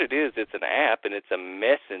what it is. It's an app and it's a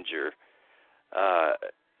messenger.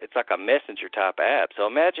 It's like a messenger type app. So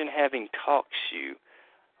imagine having TalkShoe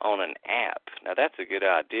on an app. Now that's a good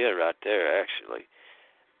idea right there, actually.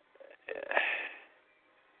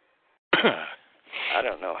 I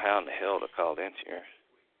don't know how in the hell to call in here.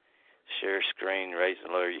 Share screen, raise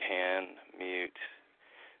and lower your hand, mute,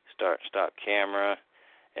 stop camera,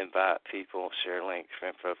 invite people, share link for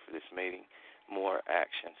info for this meeting, more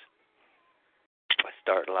actions.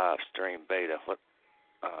 Start live stream beta. What?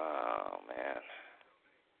 Oh man.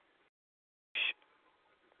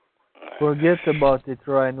 Forget about it,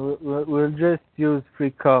 Ryan. We'll just use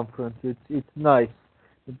free conference. It's nice.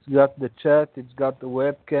 It's got the chat. It's got the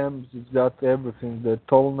webcams. It's got everything. The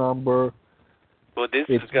toll number. Well, this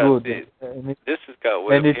it's has got good. this has got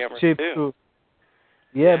web and it's cameras cheap too. too.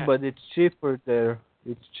 Yeah, but it's cheaper there.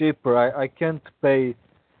 It's cheaper. I can't pay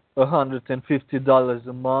 $150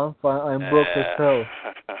 a month. I'm broke as hell.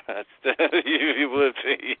 You would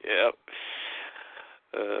be, yep.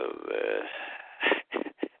 Oh, man.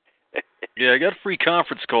 Yeah, I got free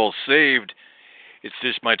conference calls saved. It's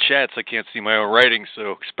just my chats. I can't see my own writing,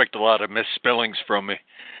 so expect a lot of misspellings from me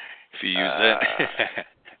if you use that.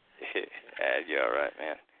 You're all right,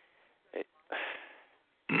 man.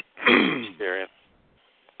 Sharing.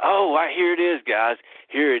 Oh, here it is, guys.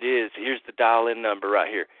 Here it is. Here's the dial-in number right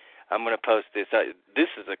here. I'm going to post this. This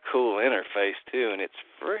is a cool interface, too, and it's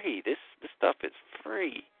free. This stuff is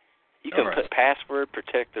free. You can put password,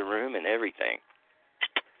 protect the room, and everything.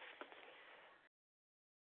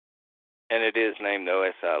 And it is named the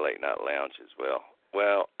OSI Late Night Lounge as well.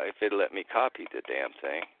 Well, if it'll let me copy the damn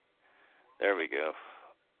thing. There we go.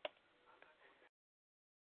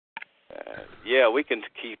 Yeah, we can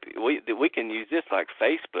we can use this like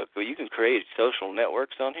Facebook. Well, you can create social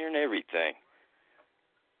networks on here and everything.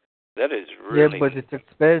 That is really... Yeah, but it's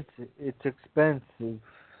expensive. It's expensive.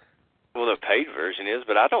 Well, the paid version is,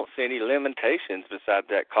 but I don't see any limitations besides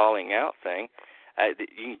that calling out thing. You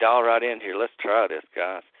can dial right in here. Let's try this,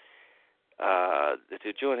 guys.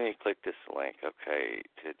 To join in, click this link. Okay,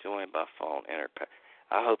 to join by phone, enter.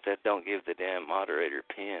 I hope that don't give the damn moderator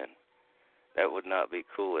PIN. That would not be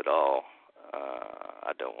cool at all.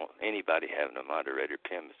 I don't want anybody having a moderator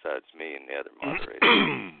PIN besides me and the other moderator.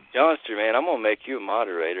 Johnster, man, I'm going to make you a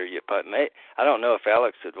moderator. I don't know if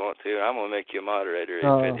Alex would want to. I'm going to make you a moderator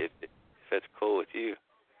if it's cool with you.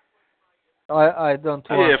 I don't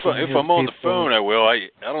want if I'm on the phone, I will. I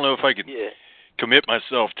don't know if I could commit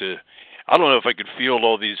myself to... I don't know if I could field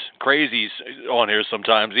all these crazies on here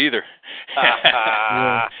sometimes either.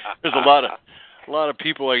 There's a lot of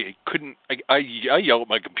people I couldn't. I yell at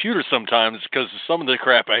my computer sometimes because of some of the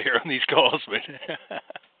crap I hear on these calls. But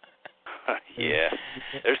yeah,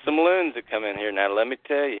 there's some loons that come in here now. Let me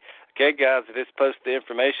tell you. Okay, guys, I just post the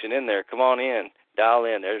information in there. Come on in, dial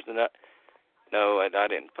in. There's the no, I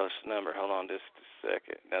didn't post the number. Hold on just a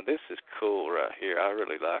second. Now this is cool right here. I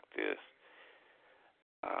really like this.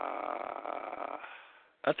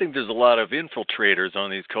 I think there's a lot of infiltrators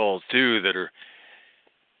on these calls too that are,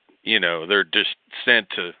 they're just sent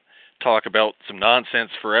to talk about some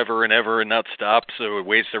nonsense forever and ever and not stop, so it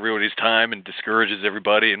wastes everybody's time and discourages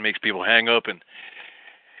everybody and makes people hang up. And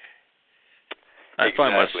I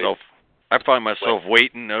find myself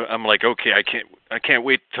waiting. I'm like, okay, I can't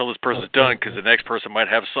wait till this person's done because the next person might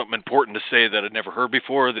have something important to say that I'd never heard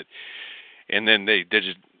before. And then the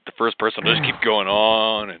first person will just keep going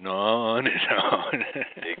on and on and on.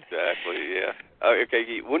 Exactly, yeah.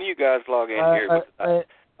 Okay, when do you guys log in here?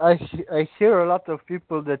 I hear a lot of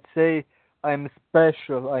people that say I'm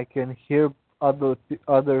special. I can hear other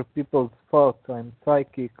people's thoughts. I'm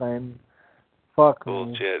psychic. I'm fucking...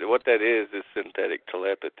 Bullshit. What that is synthetic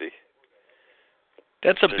telepathy.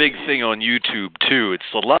 That's a big thing on YouTube, too.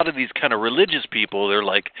 It's a lot of these kind of religious people. They're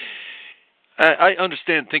like, I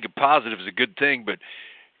understand thinking positive is a good thing, but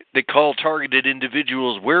they call targeted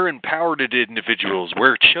individuals, we're empowered individuals,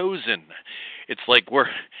 we're chosen. It's like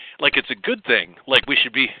it's a good thing. Like we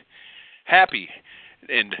should be happy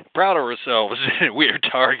and proud of ourselves. We're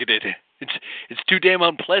targeted. It's too damn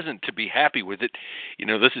unpleasant to be happy with it.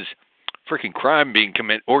 This is freaking crime being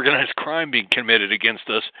committed, organized crime being committed against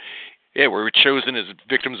us. Yeah, we're chosen as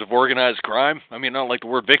victims of organized crime. I mean, I don't like the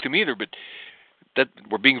word victim either, but that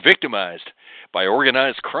we're being victimized by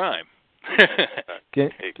organized crime.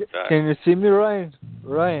 Can you see me, Ryan?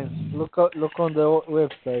 Ryan, look on the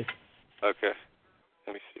website. Okay.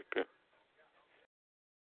 Let me see here.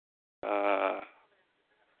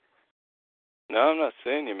 No, I'm not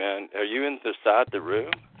seeing you, man. Are you inside the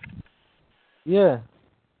room? Yeah.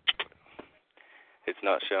 It's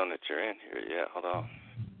not showing that you're in here yet. Hold on.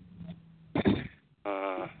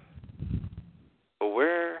 Well,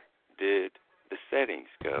 where did the settings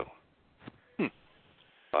go?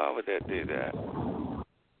 Why would that do that?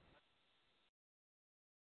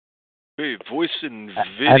 Hey, voice and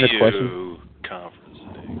video I have a question.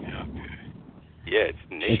 conferencing. Okay. Yeah, it's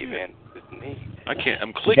neat, man. It's neat.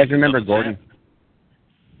 I'm clicking. You guys remember Gordon?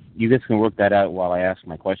 You guys can work that out while I ask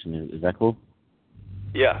my question. Is that cool?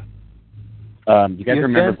 Yeah. You guys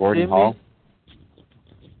remember Gordon Hall?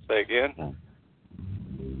 Say again? No.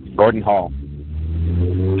 Gordon Hall.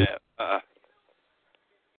 Yeah.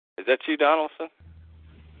 Is that you, Donaldson?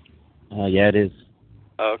 Yeah, it is.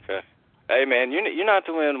 Okay. Hey, man, you're not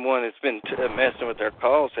the one that's been messing with our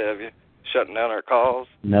calls, have you? Shutting down our calls?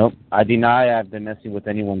 Nope. I deny I've been messing with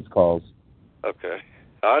anyone's calls. Okay.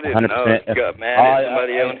 I didn't 100%. Know. You got mad at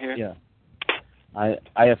somebody on here? Yeah.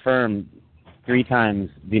 I affirm 3 times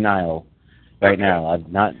denial. right now. I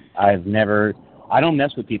don't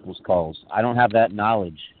mess with people's calls. I don't have that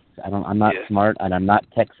knowledge. I'm not smart, and I'm not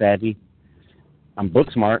tech savvy. I'm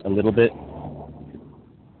book smart a little bit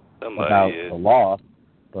about the law,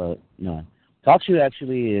 but no. TalkShoe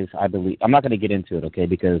actually is, I believe, I'm not going to get into it, okay,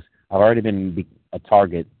 because I've already been a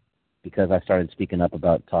target because I started speaking up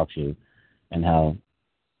about TalkShoe and how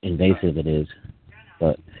invasive it is.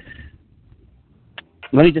 But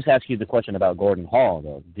let me just ask you the question about Gordon Hall,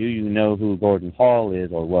 though. Do you know who Gordon Hall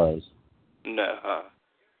is or was? No,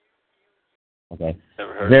 Okay.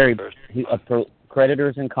 Never heard of it.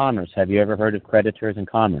 Creditors in Commerce. Have you ever heard of Creditors in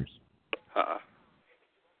Commerce?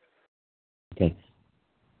 Okay.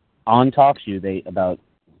 On TalkShoe, they about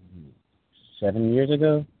 7 years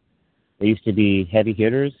ago, they used to be heavy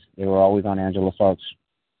hitters. They were always on Angela Falk's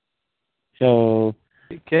show.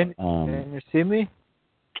 Can you see me?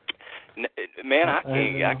 Man, I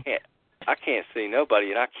can't see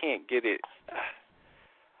nobody, and I can't get it.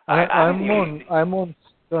 I'm on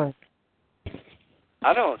Skype.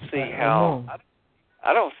 I don't see how.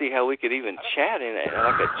 I don't see how we could even chat in it,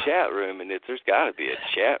 like a chat room, and there's got to be a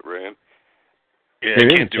chat room. Yeah, I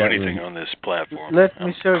can't do anything on this platform. Let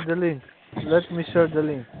me share the link.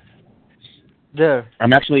 There.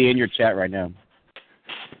 I'm actually in your chat right now.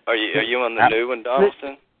 Are you on the new one,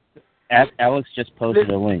 Donaldson? Alex just posted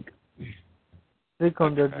a link. Click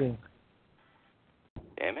on that link.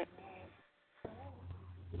 Damn it.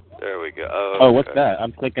 There we go. Oh, what's that?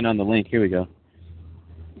 I'm clicking on the link. Here we go.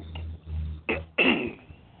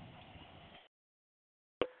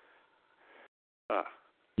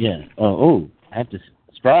 Yeah. Oh, I have to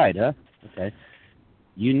Stride, huh? Okay.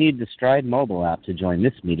 You need the Stride mobile app to join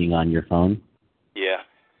this meeting on your phone. Yeah.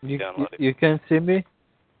 You can see me?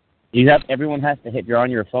 Everyone has to hit. You're on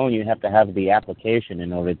your phone. You have to have the application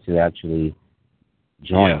in order to actually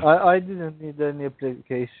join. Yeah. I didn't need any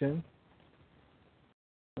application.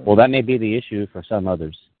 Well, that may be the issue for some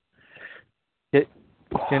others.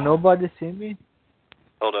 Can nobody see me?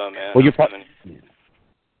 Hold on, man. Well,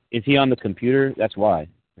 is he on the computer? That's why,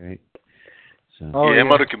 right? So.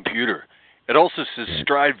 I'm on a computer. It also says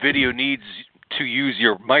Stride Video needs to use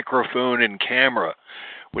your microphone and camera,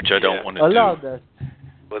 which I don't want to Allow do. that.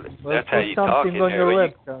 Well, that's how you talk in on there. your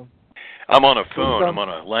webcam. I'm on a phone. I'm on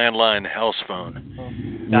a landline house phone.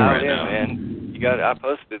 Right now, man. I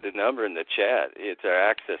posted the number in the chat. It's our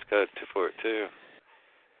access code for it too.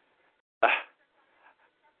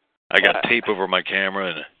 I got tape over my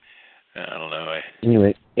camera, and I don't know.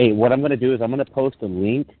 Anyway, hey, what I'm going to do is I'm going to post a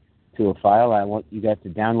link to a file. I want you guys to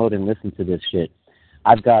download and listen to this shit.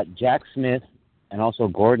 I've got Jack Smith and also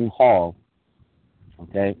Gordon Hall.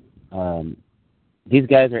 Okay, these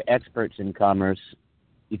guys are experts in commerce.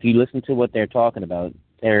 If you listen to what they're talking about,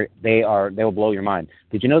 they'll blow your mind.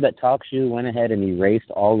 Did you know that TalkShoe went ahead and erased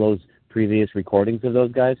all those previous recordings of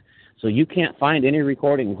those guys? So you can't find any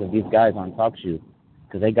recordings of these guys on TalkShoe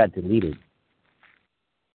because they got deleted.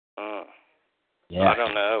 Yeah. I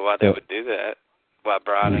don't know why they would do that. Why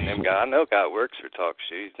Brian and them guys. I know a guy works for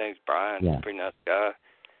TalkShoe. His name's Brian. Yeah. Pretty nice guy.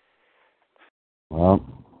 Well,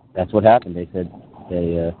 that's what happened. They said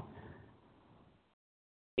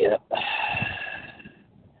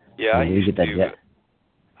Yeah, I used to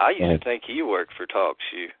think he worked for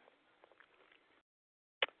TalkShoe.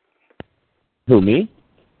 Who, me?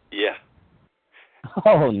 Yeah.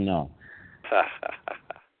 Oh, no.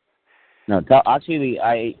 No, actually,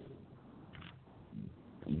 I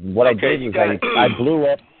did was I blew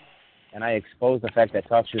up and I exposed the fact that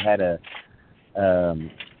TalkShoe had a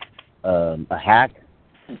hack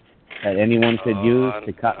that anyone could use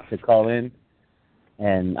to call in.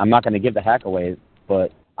 And I'm not going to give the hack away,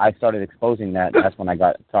 but I started exposing that. That's when I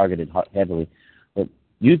got targeted heavily. But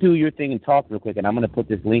you do your thing and talk real quick, and I'm going to put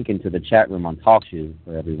this link into the chat room on TalkShoe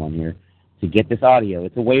for everyone here to get this audio.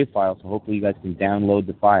 It's a WAV file, so hopefully you guys can download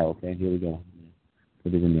the file. Okay, here we go.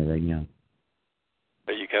 Put it in there right now.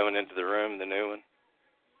 Are you coming into the room, the new one?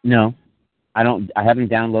 No, I don't. I haven't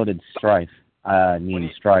downloaded Stride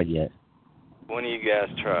yet. When do you guys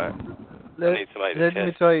try it? Let me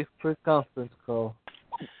try a quick conference call.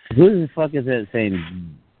 Who the fuck is that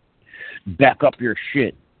saying, back up your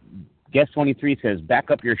shit? Guest 23 says,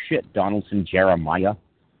 back up your shit, Donaldson Jeremiah.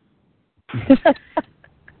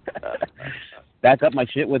 Back up my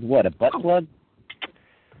shit with what, a butt plug?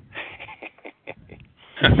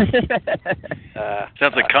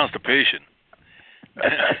 Sounds like constipation.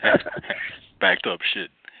 Backed up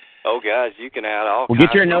shit. Oh, guys, you can add all. Well,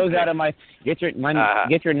 get your nose out of my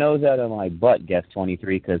nose out of my butt, Guest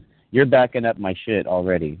 23, because you're backing up my shit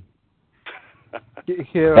already.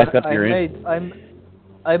 Here, I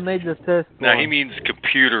made the test. Now he means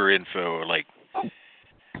computer info, like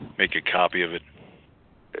make a copy of it.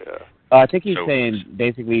 Yeah. I think he's saying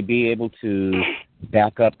basically be able to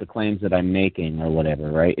back up the claims that I'm making or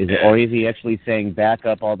whatever, right? Is it, or is he actually saying back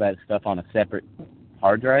up all that stuff on a separate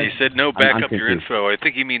hard drive? He said no, back I'm up your confused. info. I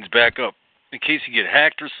think he means back up in case you get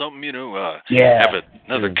hacked or something. Yeah. Have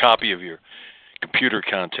another copy of your computer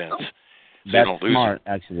contents. So That's you don't lose smart,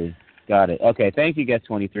 actually. Got it. Okay, thank you, Guest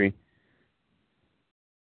 23.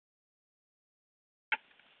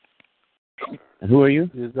 And who are you,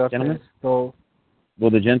 gentlemen? So, Will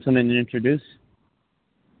the gentleman introduce?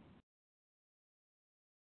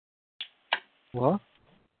 what?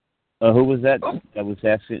 Who was that was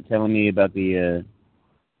telling me about the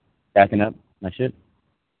backing up my shit?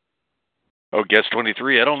 Oh, Guest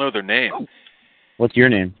 23. I don't know their name. What's your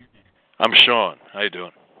name? I'm Sean. How you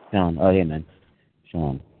doing? Sean. Oh, hey, man.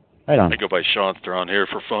 Sean. Right on. I go by Seanster on here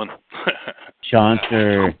for fun.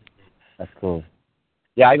 Seanster. That's cool.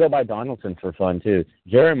 Yeah, I go by Donaldson for fun, too.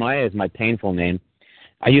 Jeremiah is my painful name.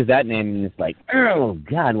 I use that name, and it's like, oh,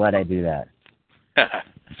 God, why'd I do that?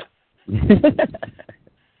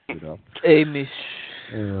 Amish.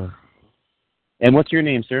 And what's your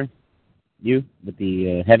name, sir? You, with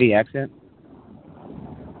the heavy accent?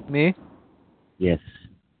 Me? Yes.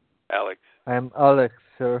 Alex. I'm Alex,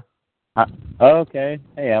 sir. Okay.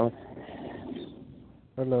 Hey, Alex.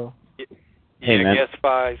 Hello. Hey, man. Guest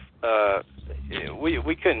 5.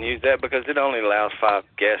 We couldn't use that because it only allows 5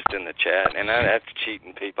 guests in the chat, and that's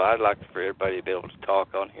cheating people. I'd like for everybody to be able to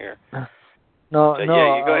talk on here. No, So, no.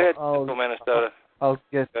 yeah, you go ahead, I'll, Minnesota. I'll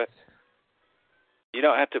get. You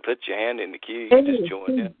don't have to put your hand in the queue. You can just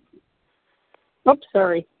join in. Oops,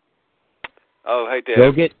 sorry. Oh, hey, Dave.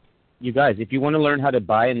 Go get, you guys, if you want to learn how to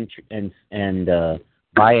buy and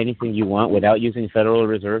buy anything you want without using Federal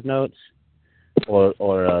Reserve notes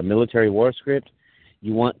or military war script,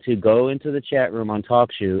 you want to go into the chat room on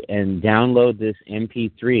TalkShoe and download this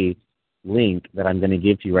MP3 link that I'm going to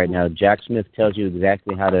give to you right now. Jack Smith tells you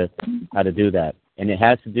exactly how to do that. And it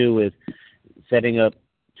has to do with setting up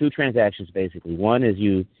 2 transactions, basically. One is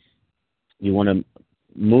you want to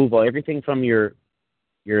move everything from your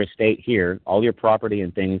estate here, all your property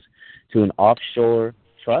and things, to an offshore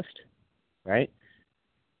trust, right?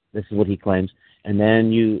 This is what he claims. And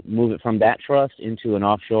then you move it from that trust into an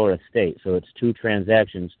offshore estate. So it's 2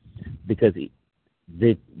 transactions because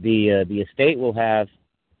the estate will have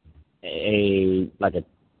a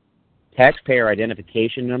taxpayer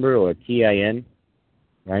identification number or a TIN,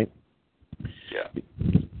 right? Yeah.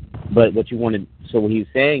 But what he's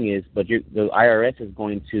saying is, the IRS is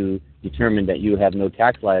going to determine that you have no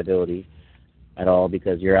tax liability at all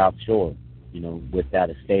because you're offshore, with that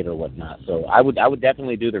estate or whatnot. So I would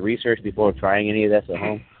definitely do the research before trying any of this at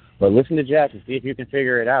home. But listen to Jack and see if you can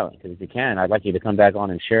figure it out. Because if you can, I'd like you to come back on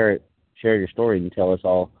and share your story and tell us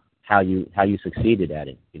all how you succeeded at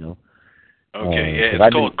it. Okay, yeah,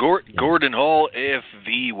 it's called Gordon Hall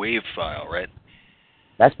AFV wave file, right?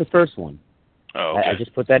 That's the first one. Oh, okay. I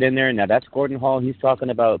just put that in there. Now, that's Gordon Hall. He's talking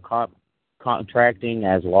about contracting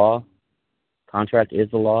as law. Contract is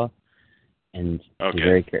the law. And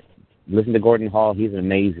okay. Listen to Gordon Hall. He's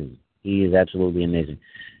amazing. He is absolutely amazing.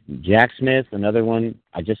 Jack Smith, another one.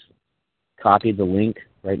 I just copied the link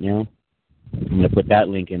right now. I'm going to put that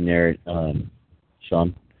link in there,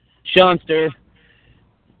 Sean. Seanster.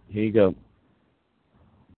 Here you go.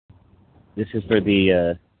 This is for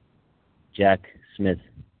the Jack Smith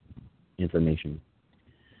information.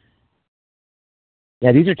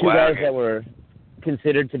 Yeah, these are 2 guys that were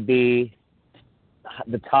considered to be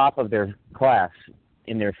the top of their class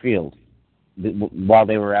in their field while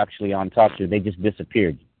they were actually on TalkShoe. They just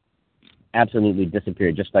disappeared. Absolutely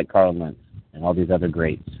disappeared, just like Carl Lentz and all these other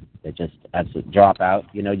greats. They just absolutely drop out.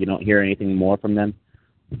 You don't hear anything more from them.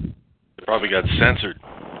 Probably got censored.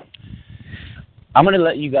 I'm going to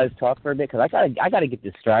let you guys talk for a bit because I got to get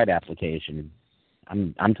this Stride application.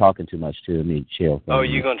 I'm talking too much too. Let me chill. Oh,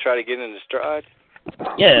 you gonna try to get into Stride?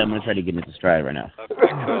 Yeah, I'm gonna try to get into Stride right now.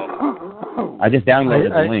 Okay, cool. I just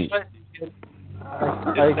downloaded the link.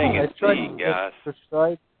 I tried to get into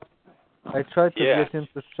Stride. I tried to get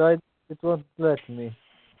into Stride. It won't let me.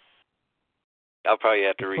 I'll probably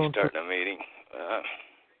have to restart the meeting.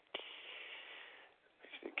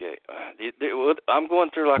 Okay. I'm going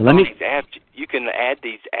through all these apps. You can add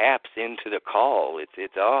these apps into the call.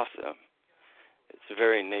 It's awesome. It's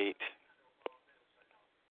very neat.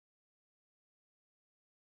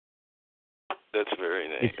 That's very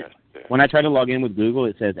neat. When I try to log in with Google,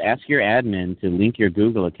 it says, ask your admin to link your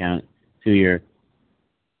Google account to your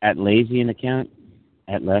Atlassian account.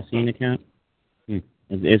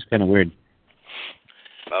 It's kind of weird.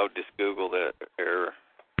 I'll just Google that error.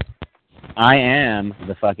 I am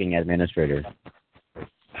the fucking administrator.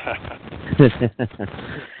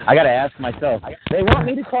 I got to ask myself. They want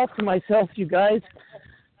me to talk to myself, you guys.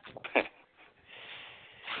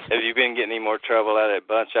 Have you been getting any more trouble out of that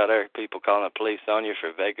bunch out there? People calling the police on you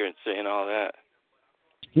for vagrancy and all that?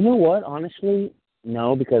 You know what? Honestly,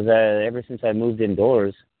 no, because ever since I moved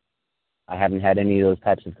indoors, I haven't had any of those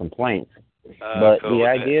types of complaints. But cool. the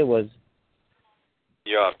idea was...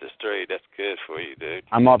 You're off the street. That's good for you, dude.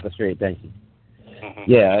 I'm off the street, thank you.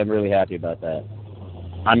 Yeah, I'm really happy about that.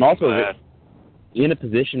 I'm also in a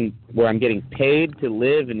position where I'm getting paid to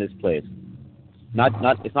live in this place.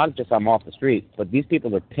 It's not just I'm off the street, but these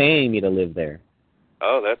people are paying me to live there.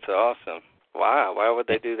 Oh, that's awesome. Wow, why would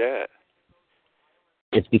they do that?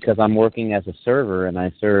 It's because I'm working as a server and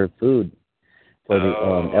I serve food for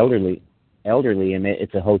the elderly, and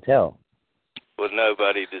it's a hotel. Well,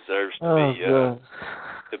 nobody deserves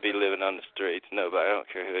to be living on the streets. Nobody. I don't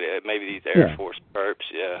care who it is. Maybe these Air Force perps.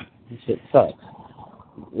 Yeah. This shit sucks.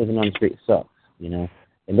 Living on the street sucks, you know.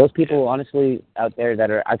 And those people, honestly, out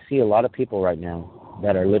there I see a lot of people right now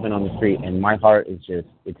that are living on the street, and my heart is just,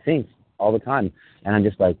 it sinks all the time. And I'm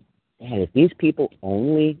just like, man, if these people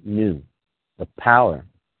only knew the power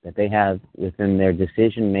that they have within their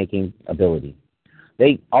decision-making ability.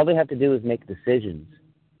 All they have to do is make decisions.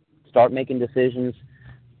 Start making decisions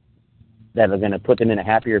that are going to put them in a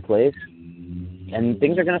happier place, and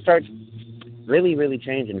things are going to start really, really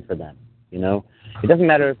changing for them, you know? It doesn't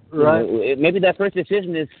matter. Right. You know, maybe that first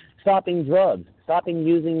decision is stopping drugs, stopping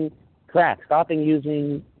using crack, stopping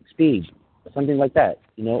using speed, something like that,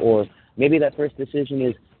 you know? Or maybe that first decision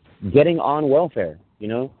is getting on welfare, you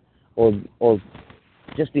know? Or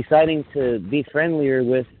just deciding to be friendlier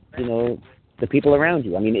with, you know, the people around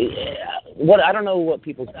you. I mean, I don't know what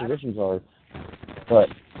people's positions are, but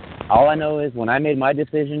all I know is when I made my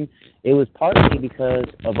decision, it was partly because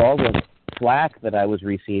of all the flack that I was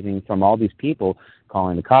receiving from all these people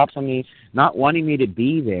calling the cops on me, not wanting me to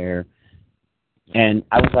be there. And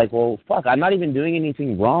I was like, well, fuck, I'm not even doing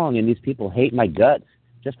anything wrong, and these people hate my guts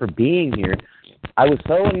just for being here. I was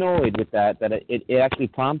so annoyed with that it actually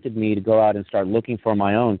prompted me to go out and start looking for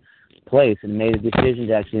my own place and made a decision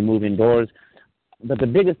to actually move indoors. But the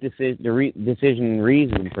biggest decision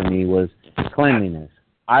reason for me was cleanliness.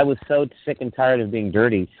 I was so sick and tired of being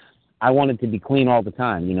dirty. I wanted to be clean all the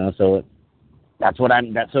time, you know. So that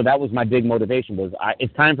was my big motivation.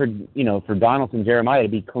 It's time for Donaldson Jeremiah to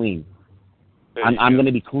be clean. I'm going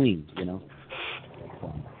to be clean, you know,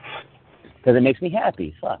 because it makes me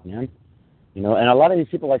happy. Fuck, man, you know. And a lot of these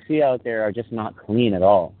people I see out there are just not clean at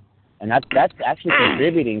all, and that's actually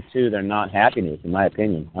contributing to their not happiness, in my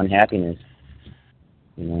opinion, unhappiness.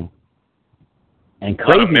 You know, and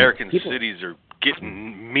crazy. A lot of American cities are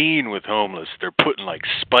getting mean with homeless. They're putting like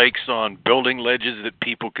spikes on building ledges that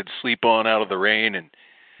people could sleep on out of the rain and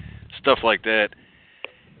stuff like that.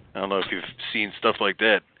 I don't know if you've seen stuff like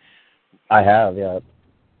that. I have, yeah.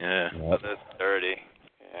 Yeah. Yep. Oh, that's dirty.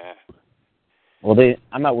 Yeah. Well,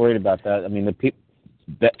 I'm not worried about that. I mean, the people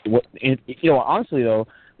honestly though,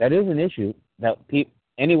 that is an issue that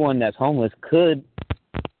anyone that's homeless could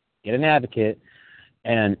get an advocate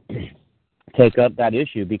and take up that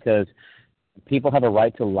issue, because people have a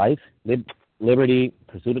right to life, liberty,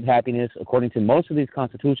 pursuit of happiness, according to most of these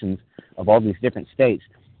constitutions of all these different states.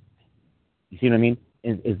 You see what I mean?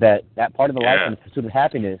 Is that part of the life and the pursuit of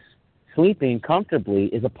happiness, sleeping comfortably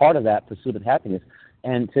is a part of that pursuit of happiness.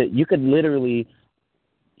 And you could literally,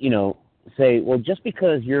 you know, say, well, just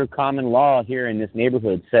because your common law here in this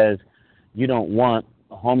neighborhood says you don't want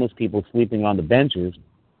homeless people sleeping on the benches,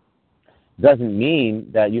 doesn't mean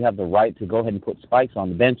that you have the right to go ahead and put spikes on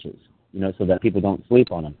the benches, you know, so that people don't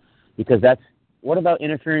sleep on them. Because what about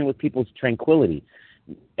interfering with people's tranquility?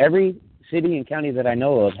 Every city and county that I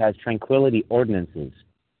know of has tranquility ordinances.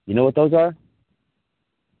 You know what those are?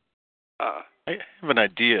 I have an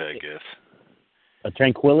idea, I guess. A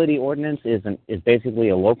tranquility ordinance is basically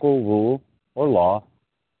a local rule or law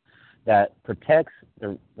that protects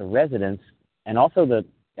the residents and also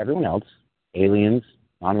everyone else, aliens,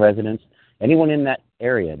 non-residents, anyone in that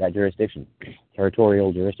area, that jurisdiction,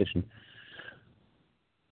 territorial jurisdiction.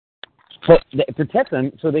 So it protects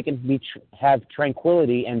them so they can have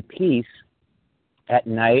tranquility and peace at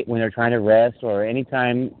night when they're trying to rest, or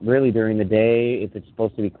anytime really during the day if it's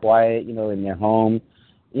supposed to be quiet, you know, in their home,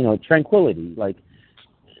 you know, tranquility.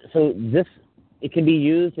 So it can be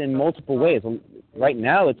used in multiple ways. Right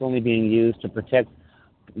now it's only being used to protect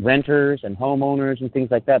renters and homeowners and things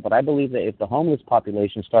like that. But I believe that if the homeless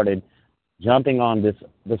population started jumping on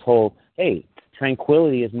this whole, hey,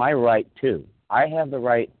 tranquility is my right too. I have the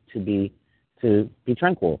right to be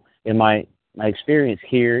tranquil in my my experience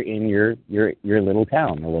here in your little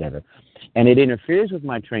town or whatever, and it interferes with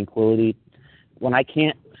my tranquility when I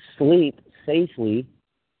can't sleep safely,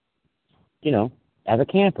 as a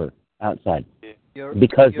camper outside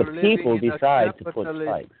because the people decide to put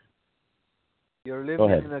spikes. You're living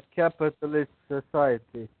in a capitalist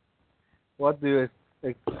society. What do you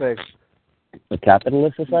expect? A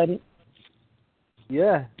capitalist society?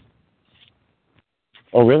 Yeah.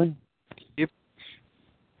 Oh, really?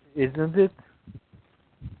 Isn't it?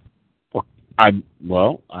 I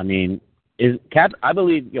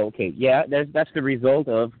believe. Okay, yeah. That's the result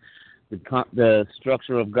of the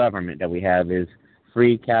structure of government that we have is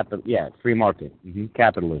free market,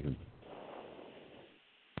 capitalism.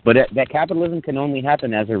 But that capitalism can only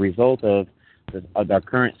happen as a result of our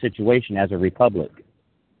current situation as a republic.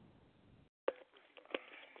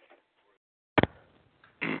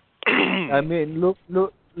 I mean, look.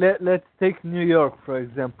 Let's take New York for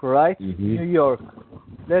example, right? Mm-hmm. New York.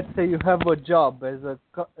 Let's say you have a job as a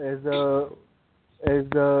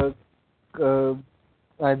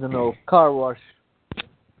I don't know, car wash.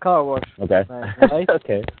 Okay. Man, right?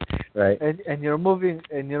 Okay. Right. And you're moving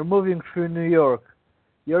through New York.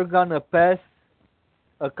 You're gonna pass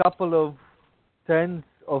a couple of tens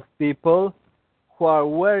of people who are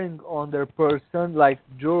wearing on their person like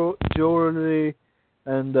jewelry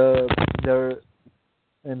and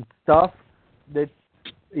and stuff that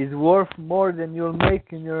is worth more than you'll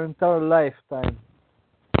make in your entire lifetime.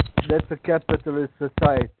 That's a capitalist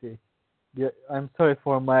society. Yeah, I'm sorry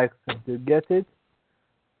for my accent. You get it?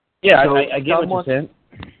 Yeah, So I get what you're saying.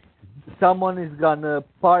 Someone is gonna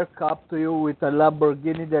park up to you with a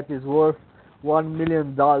Lamborghini that is worth $1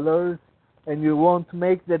 million, and you won't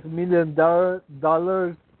make that $1 million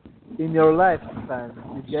in your lifespan.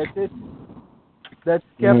 You get it? That's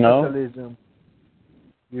capitalism.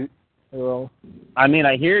 No. I mean,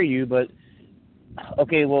 I hear you, but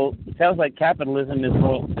okay. Well, it sounds like capitalism is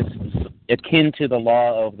akin to the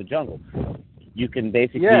law of the jungle. You can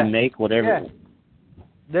basically make whatever. Yeah.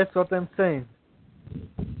 That's what I'm saying.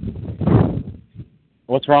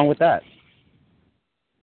 What's wrong with that?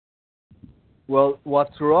 Well,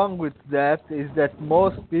 what's wrong with that is that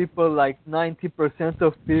most people, like 90%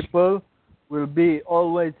 of people, will be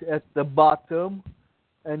always at the bottom,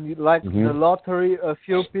 and like the lottery, a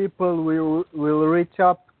few people will reach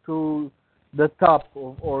up to the top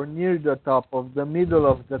or near the top of the middle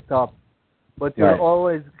of the top, but you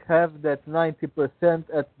always have that 90%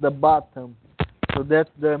 at the bottom. So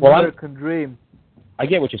that's the American dream. I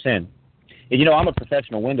get what you're saying. I'm a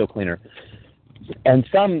professional window cleaner, and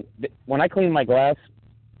when I clean my glass,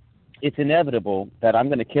 it's inevitable that I'm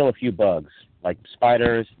going to kill a few bugs, like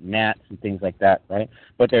spiders, gnats, and things like that, right?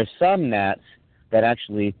 But there's some gnats that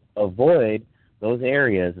actually avoid those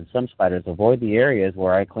areas, and some spiders avoid the areas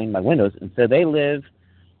where I clean my windows, and so they live,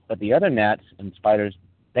 but the other gnats and spiders,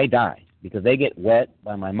 they die because they get wet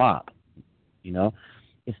by my mop,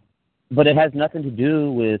 But it has nothing to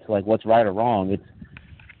do with, like, what's right or wrong.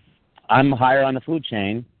 I'm higher on the food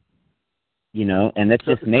chain, and that's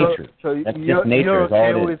just nature. So that's just nature.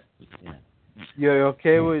 You're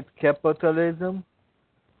okay with capitalism?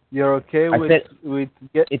 You're okay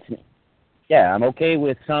I'm okay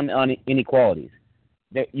with some inequalities.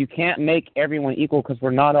 You can't make everyone equal because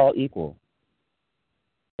we're not all equal.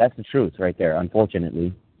 That's the truth right there,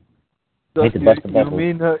 unfortunately. So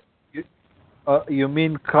you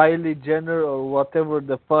mean Kylie Jenner or whatever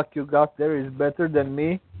the fuck you got there is better than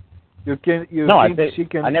me?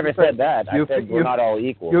 I never said that. I said we're not all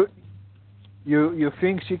equal. You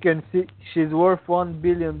think she's worth $1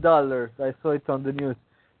 billion? I saw it on the news.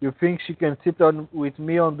 You think she can sit with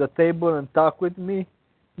me on the table and talk with me?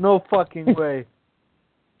 No fucking way.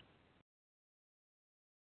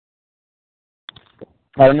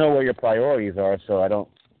 I don't know where your priorities are, so I don't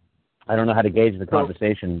know how to gauge the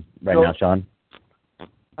conversation now, Sean.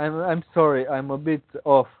 I'm sorry, I'm a bit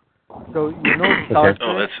off. So Star Trek?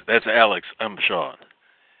 Oh, that's Alex. I'm Sean.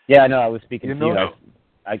 Yeah, I know. I was speaking to you.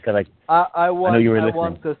 I know you were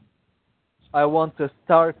listening. I want a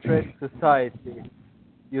Star Trek society.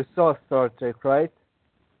 You saw Star Trek, right?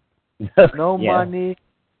 No money,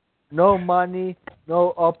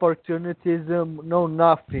 no opportunism, no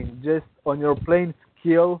nothing. Just on your plain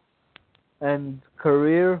skill and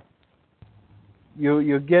career,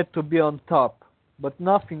 you get to be on top. But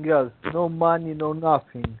nothing else. No money, no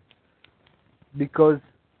nothing. Because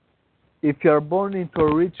if you are born into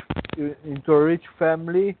a rich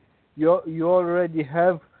family, you already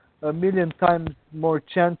have 1,000,000 times more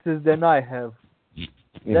chances than I have.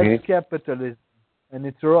 That's capitalism, and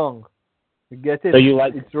it's wrong. You get it? So you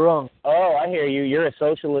like? It's wrong. Oh, I hear you. You're a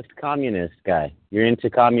socialist communist guy. You're into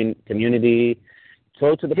community,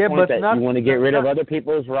 so to the point that you want to get rid of other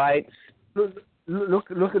people's rights. Look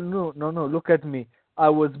look at me. I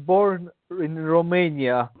was born in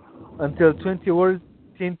Romania until 20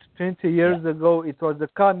 years ago. It was a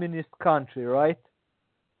communist country, right?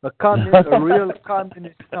 A real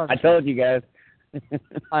communist country. I told you guys.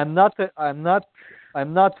 I'm not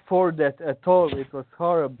for that at all. It was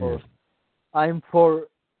horrible. I'm for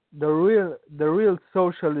the real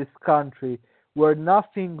socialist country where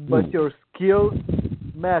nothing but your skill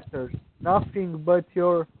matters. Nothing but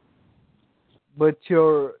your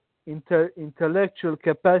intellectual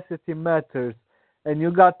capacity matters. And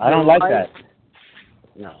you got. I don't like that.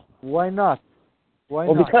 No. Why not?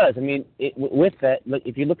 Well, because with that, look,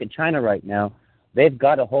 if you look at China right now, they've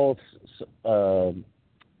got a whole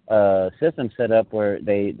system set up where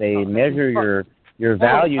they measure your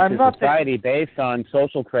value to society based on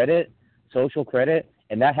social credit,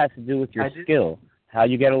 and that has to do with your skill, how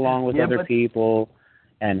you get along with other people,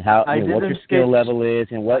 and how what your skill level is,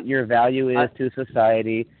 and what your value is to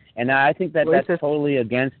society. And I think that's totally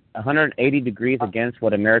against 180 degrees against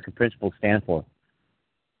what American principles stand for.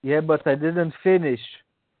 Yeah, but I didn't finish.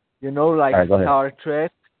 Like Star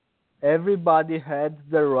Trek, everybody had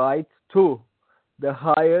the right to the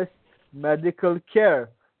highest medical care.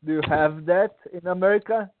 Do you have that in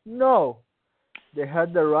America? No. They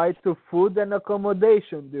had the right to food and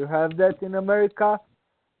accommodation. Do you have that in America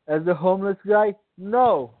as a homeless guy?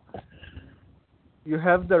 No. You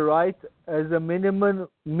have the right as a minimum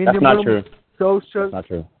That's not true. social. That's not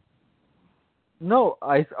true. No,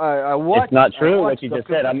 I watched. It's not true what you just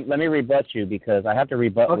said. Let me rebut you because I have to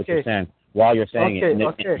rebut what you're saying while you're saying it.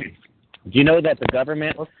 Okay. Do you know that the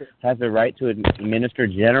government has the right to administer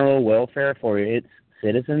general welfare for its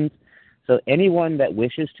citizens? So anyone that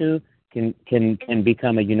wishes to can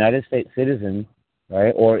become a United States citizen,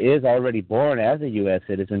 right, or is already born as a U.S.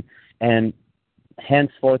 citizen, and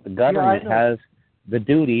henceforth the government has the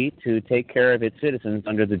duty to take care of its citizens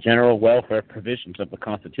under the general welfare provisions of the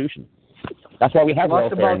Constitution. That's why we have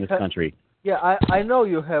welfare in this country. Yeah, I know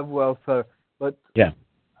you have welfare, but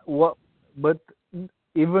But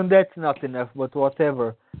even that's not enough. But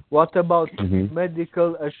whatever. What about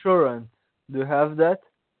medical assurance? Do you have that?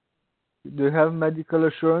 Do you have medical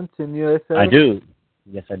assurance in USA? I do.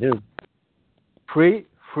 Yes, I do. Free?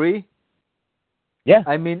 Yeah.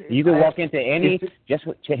 I mean, you can walk into any.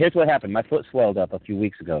 Here's what happened. My foot swelled up a few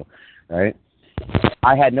weeks ago, right?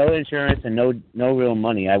 I had no insurance and no real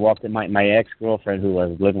money. I walked in. My ex-girlfriend, who I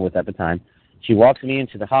was living with at the time, she walks me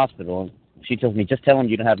into the hospital. She tells me, just tell them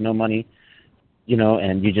you don't have no money,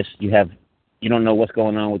 and you don't know what's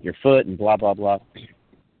going on with your foot and blah blah blah.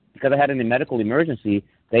 Because I had a medical emergency,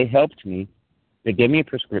 they helped me. They gave me a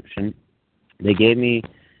prescription. They gave me,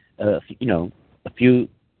 a few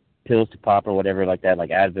pills to pop or whatever like that, like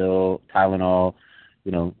Advil, Tylenol,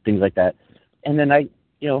 things like that. And then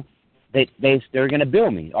they're going to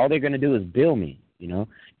bill me. All they're going to do is bill me,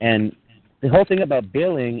 And the whole thing about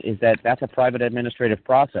billing is that that's a private administrative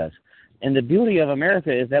process. And the beauty of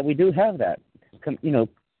America is that we do have that,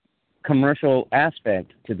 commercial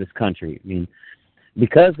aspect to this country. I mean,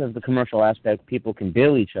 because of the commercial aspect, people can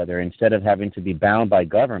bill each other instead of having to be bound by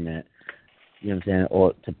government,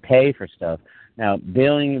 or to pay for stuff. Now,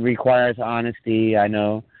 billing requires honesty, I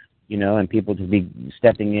know, and people to be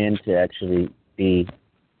stepping in to actually be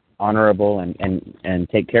honorable and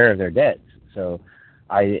take care of their debts. So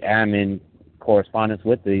I am in correspondence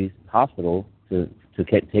with these hospitals to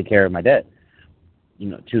take care of my debt,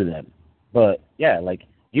 to them. But,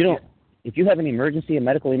 if you have an emergency, a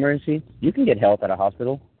medical emergency, you can get help at a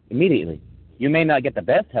hospital immediately. You may not get the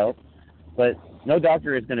best help, but no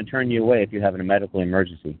doctor is going to turn you away if you're having a medical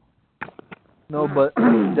emergency. No, but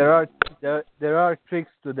there are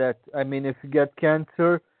tricks to that. I mean, if you get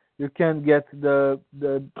cancer, you can get the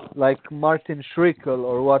like Martin Schrickle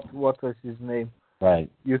or what was his name?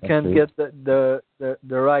 Right. You can get the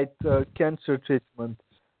right cancer treatment.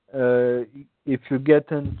 If you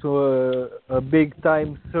get into a big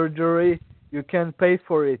time surgery, you can pay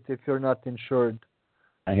for it if you're not insured.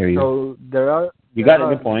 I hear you. So you got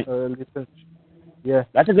a good point. Yeah,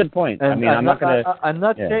 that's a good point. And I mean, I'm not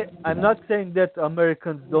saying that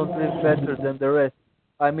Americans don't live better than the rest.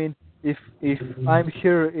 I mean, if I'm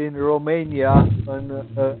here in Romania,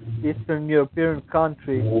 an Eastern European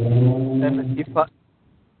country, and if I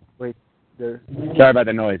sorry about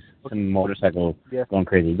the noise. Some motorcycle going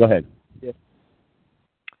crazy. Go ahead. Yeah.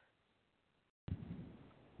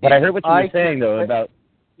 But I heard what you were saying though about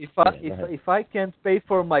if I can't pay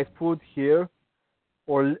for my food here,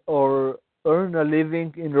 or earn a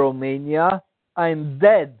living in Romania, I'm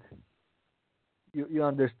dead. You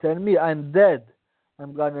understand me? I'm dead.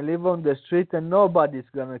 I'm gonna live on the street and nobody's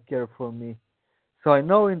gonna care for me. So I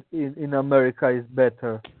know in America is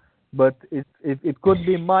better, but it could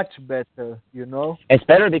be much better, you know. It's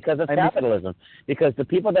better because of capitalism. Because the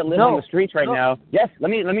people that live on the streets right now. Yes, let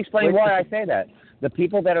me explain why I say that. The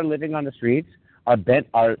people that are living on the streets are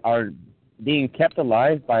being kept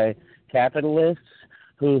alive by capitalists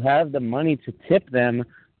who have the money to tip them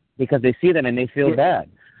because they see them and they feel bad.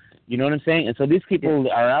 You know what I'm saying? And so these people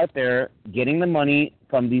are out there getting the money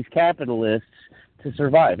from these capitalists to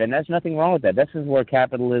survive, and there's nothing wrong with that. This is where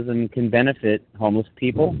capitalism can benefit homeless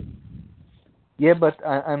people. Yeah, but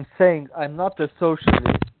I'm saying I'm not a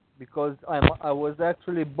socialist because I was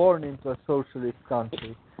actually born into a socialist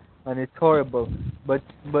country, and it's horrible. But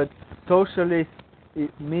socialist,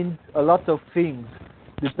 it means a lot of things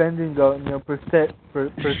depending on your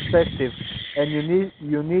perspective, and you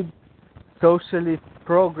need socialist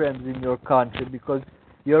programs in your country because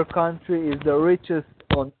your country is the richest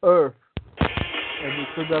on earth, and you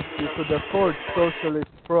could afford socialist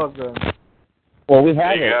programs. Well, we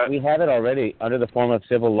have it. We have it already under the form of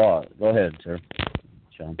civil law. Go ahead, sir.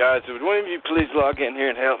 Sean. Guys, would one of you please log in here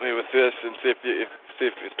and help me with this and see if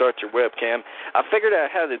you start your webcam? I figured out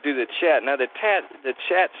how to do the chat. Now, the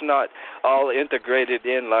chat's not all integrated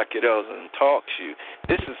in like it is in TalkShoe.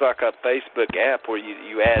 This is like a Facebook app where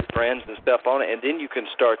you add friends and stuff on it, and then you can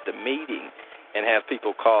start the meeting and have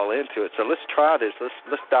people call into it. So let's try this. Let's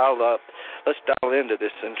dial into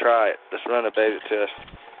this and try it. Let's run a beta test.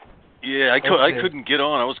 Yeah, I couldn't get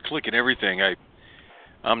on. I was clicking everything.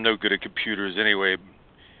 I'm no good at computers anyway,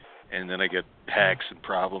 and then I get hacks and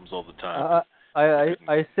problems all the time.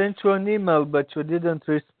 I sent you an email, but you didn't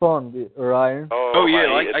respond, Ryan. Oh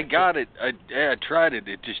yeah, I got it. I tried it.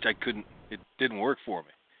 I couldn't. It didn't work for me.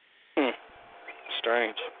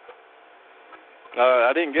 Strange.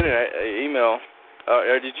 I didn't get an email.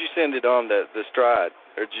 Or did you send it on the Stride,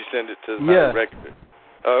 or did you send it to my regular?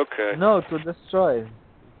 Oh, okay. No, to the Stride.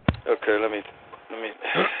 Okay, let me.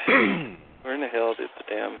 Where in the hell did the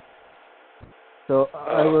damn? So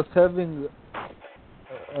I was having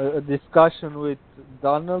a discussion with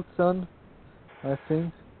Donaldson, I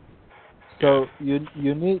think. So you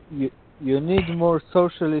need more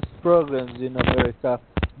socialist programs in America.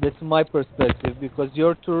 That's my perspective, because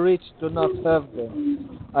you're too rich to not have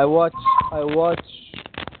them. I watch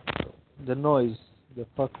the noise, the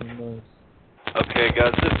fucking noise. Okay,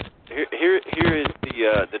 guys, here is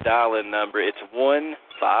the dial-in number. It's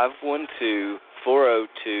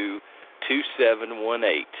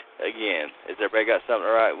 1-512-402-2718. Again, has everybody got something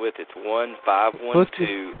to write with? It's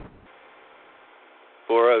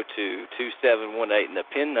 1-512-402-2718, and the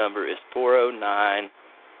PIN number is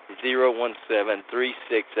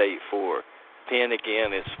 409-017-3684. PIN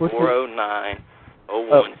again is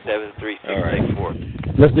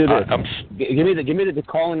 409-017-3684. Let's do this. Give me the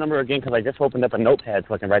calling number again, because I just opened up a notepad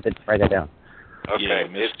so I can write that down. Okay, yeah, I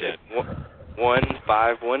missed it.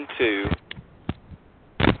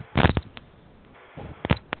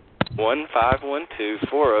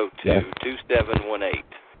 1-512-402-2718.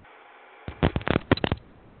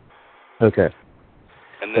 Okay.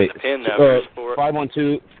 And then the PIN number is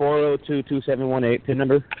 512-402-2718. PIN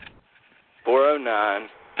number?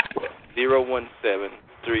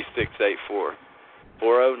 409-017-3684.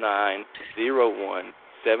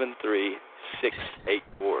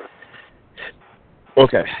 409-017-3684.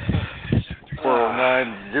 Okay.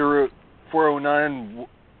 409-019 or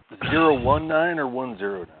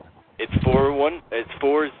 109? It's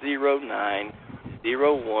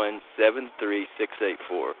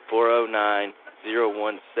 409-017-3684.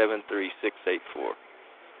 409-017-3684.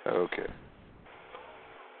 Okay.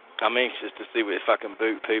 I'm anxious to see if I can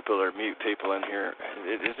boot people or mute people in here.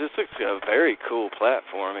 This looks like a very cool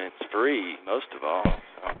platform, and it's free, most of all. So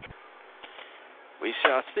we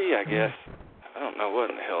shall see, I guess. I don't know what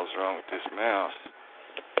in the hell's wrong with this mouse.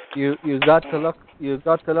 You got a lot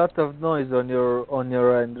of noise on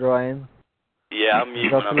your end, Ryan. Yeah, I'm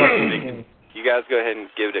muting. You guys go ahead and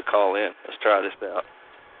give it a call in. Let's try this out.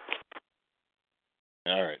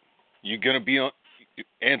 All right. You gonna be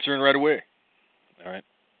answering right away? All right.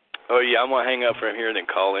 Oh yeah, I'm gonna hang up from here and then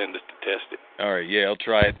call in just to test it. All right. Yeah, I'll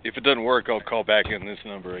try it. If it doesn't work, I'll call back in this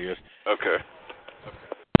number, I guess. Okay.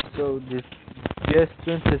 So this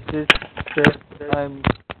synthesis says I'm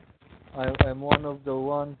one of the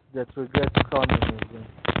ones that regrets communism.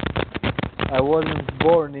 I wasn't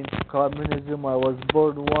born into communism. I was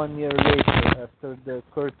born 1 year later after the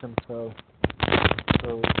curtain fell.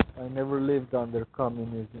 So I never lived under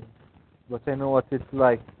communism. But I know what it's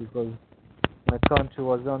like because my country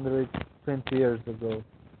was under it 20 years ago.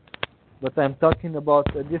 But I'm talking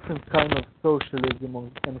about a different kind of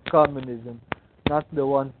socialism and communism, not the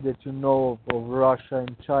ones that you know of Russia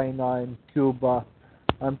and China and Cuba.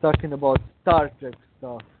 I'm talking about Star Trek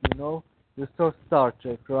stuff, you know? You saw Star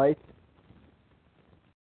Trek, right?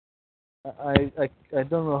 I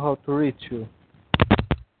don't know how to reach you.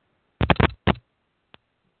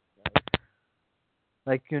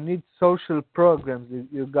 Like, you need social programs.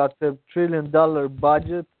 You got $1 trillion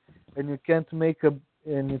budget, and you can't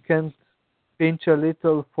pinch a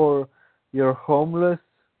little for your homeless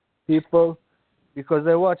people. Because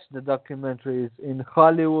I watched the documentaries in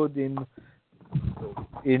Hollywood, in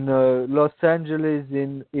Los Angeles,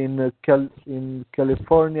 in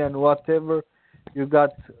California, and whatever. You got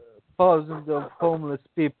thousands of homeless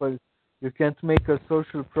people. You can't make a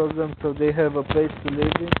social program so they have a place to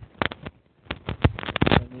live in.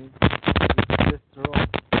 I mean, it's just wrong.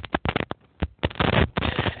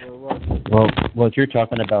 Well, what you're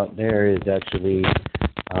talking about there is actually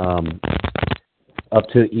up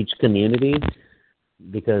to each community,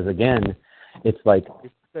 because again, it's like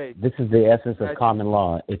this is the essence of common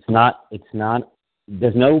law. It's not.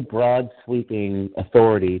 There's no broad sweeping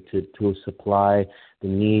authority to supply the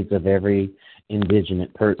needs of every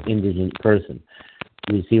indigent person.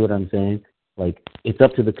 You see what I'm saying? Like, it's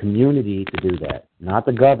up to the community to do that, not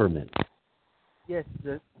the government. Yes,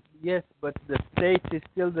 but the state is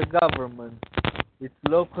still the government. It's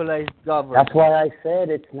localized government. That's why I said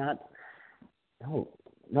it's not.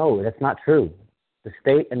 No, that's not true. The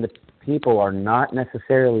state and the people are not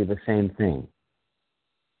necessarily the same thing.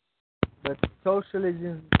 But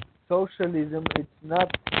socialism, it's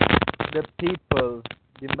not the people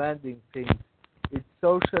demanding things. It's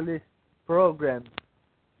socialist programs.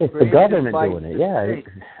 It's the government doing it, yeah.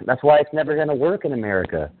 That's why it's never going to work in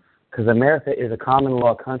America, because America is a common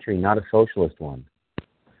law country, not a socialist one.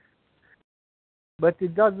 But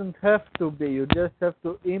it doesn't have to be. You just have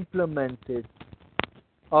to implement it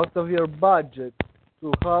out of your budget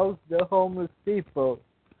to house the homeless people.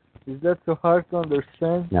 Is that so hard to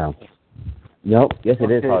understand? No. Nope. Yes,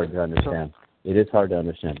 it is hard to understand. It is hard to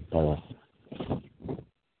understand, by the way.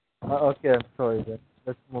 Okay, I'm sorry then.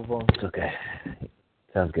 Let's move on. It's okay.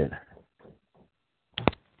 Sounds good.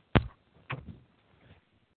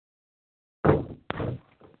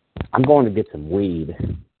 I'm going to get some weed.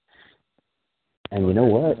 And you know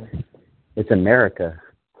what? It's America.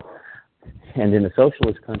 And in a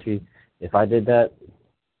socialist country, if I did that,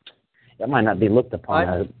 that might not be looked upon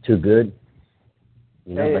as too good.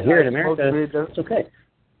 You know, but here in America, it's okay.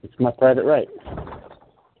 It's my private right.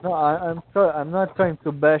 No, I'm sorry. I'm not trying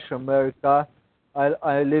to bash America.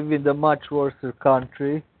 I live in the much worse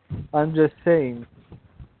country. I'm just saying,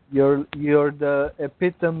 you're the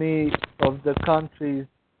epitome of the countries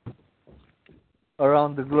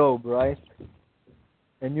around the globe, right?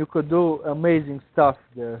 And you could do amazing stuff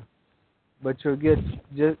there, but you're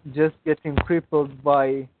just getting crippled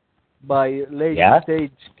by late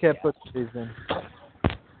stage capitalism.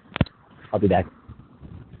 I'll be back.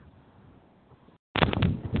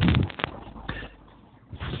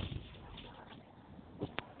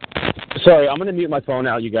 Sorry, I'm going to mute my phone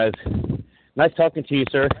out, you guys. Nice talking to you,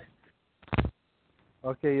 sir.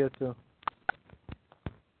 Okay, you too.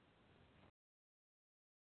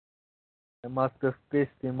 I must have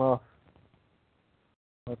pissed him off.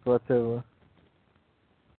 But whatever.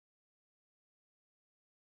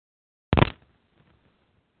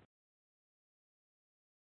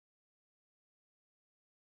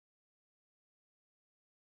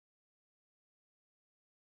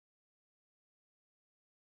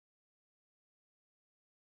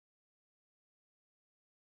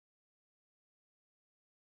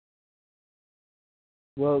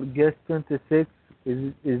 Well, guest 26,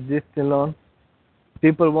 is this still on?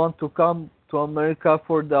 People want to come to America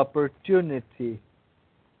for the opportunity.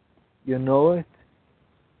 You know it?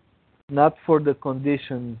 Not for the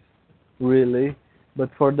conditions, really,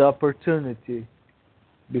 but for the opportunity.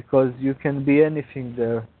 Because you can be anything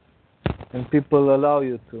there, and people allow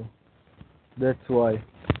you to. That's why.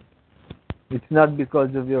 It's not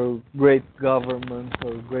because of your great government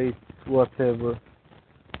or great whatever.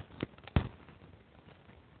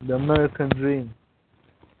 The American dream.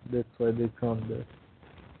 That's why they come there.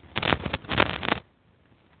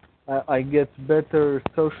 I get better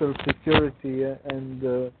social security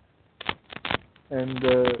and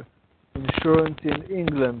insurance in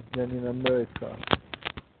England than in America.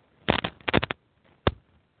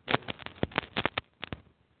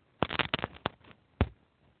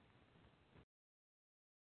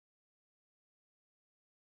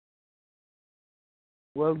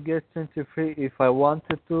 Well, get 23 if I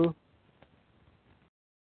wanted to.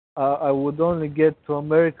 I would only get to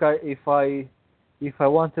America if I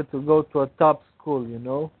wanted to go to a top school, you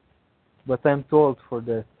know. But I'm too old for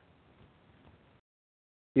that.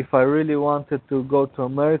 If I really wanted to go to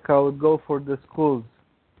America, I would go for the schools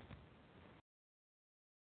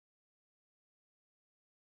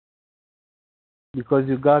because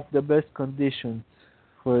you got the best conditions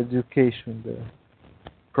for education there,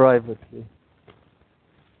 privately,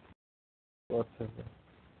 whatever.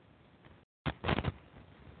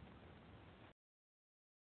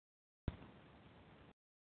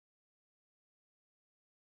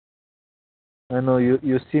 I know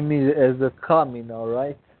you see me as a commie now,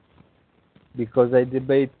 right? Because I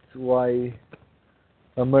debate why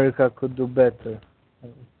America could do better.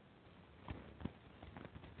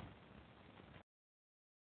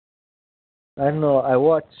 I know. I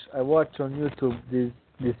watch on YouTube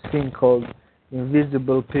this thing called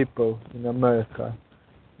Invisible People in America,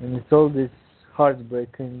 and it's all these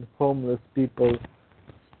heartbreaking homeless people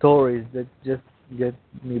stories that just get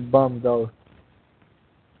me bummed out.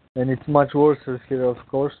 And it's much worse here, of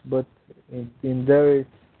course, but in there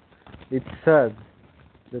it's sad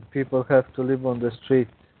that people have to live on the street.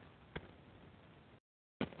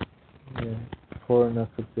 Yeah, foreign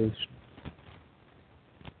occupation.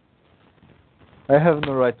 I have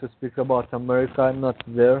no right to speak about America. I'm not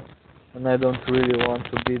there, and I don't really want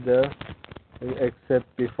to be there, except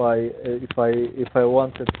if I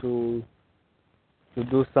wanted to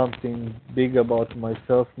do something big about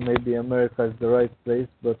myself. Maybe America is the right place,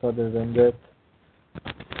 but other than that,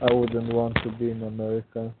 I wouldn't want to be in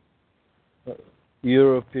America. Uh,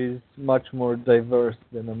 Europe is much more diverse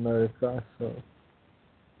than America, so.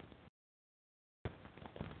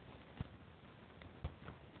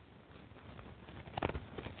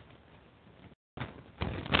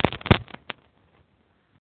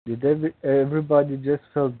 Did everybody just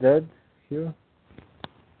fell dead here?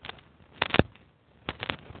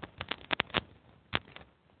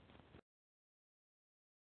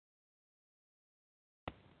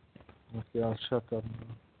 Okay, I'll shut up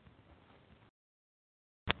now.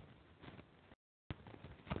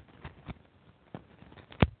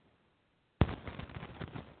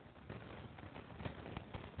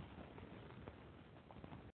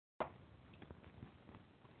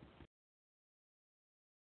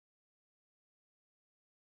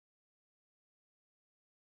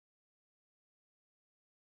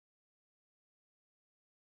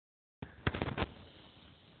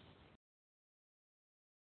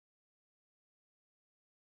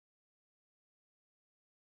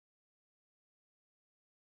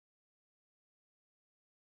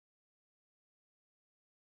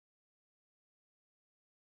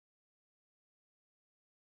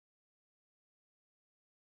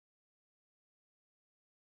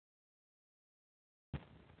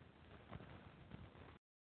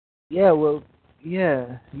 Yeah, well,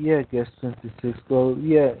 yeah, guess 26. Well,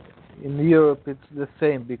 yeah, in Europe it's the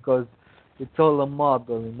same because it's all a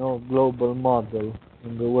model, global model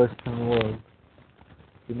in the Western world,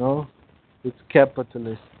 you know? It's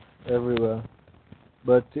capitalist everywhere.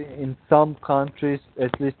 But in some countries,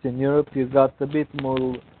 at least in Europe, you got a bit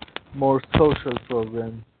more social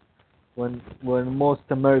programs. When most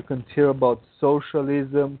Americans hear about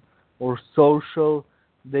socialism or social,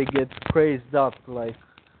 they get praised up like,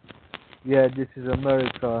 yeah, this is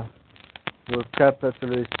America. We're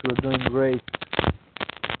capitalists. We're doing great.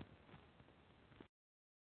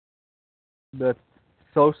 But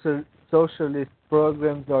socialist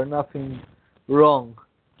programs are nothing wrong,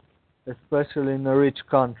 especially in a rich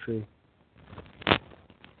country.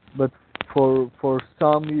 But for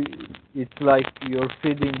some, it's like you're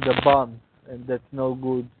feeding the bomb, and that's no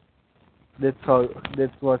good. That's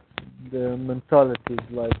what the mentality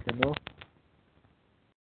is like,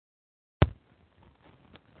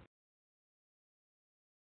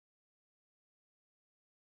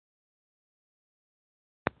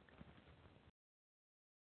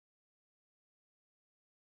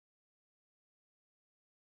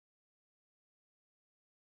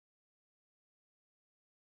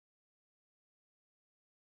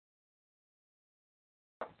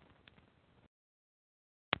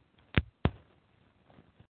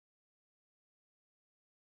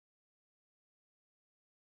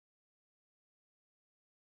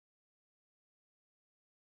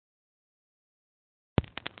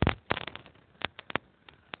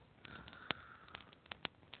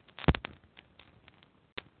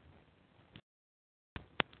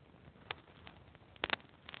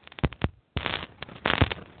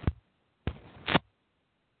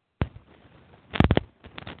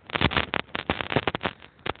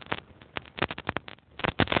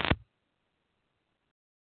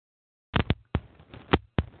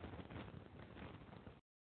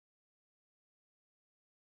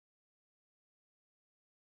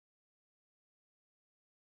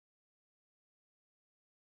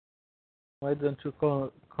 Why don't you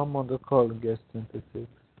come on the call, guest 26?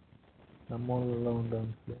 I'm all alone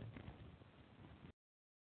down here.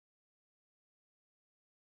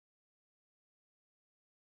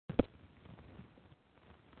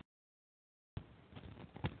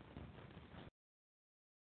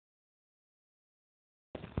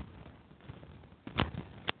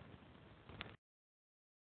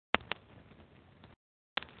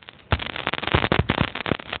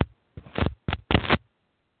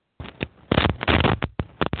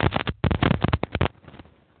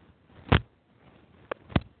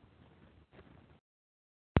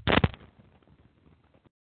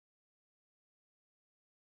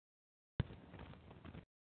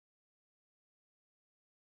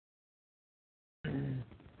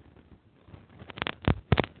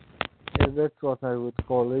 Yeah, that's what I would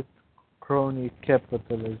call it. Crony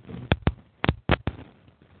capitalism.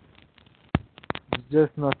 It's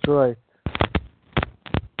just not right.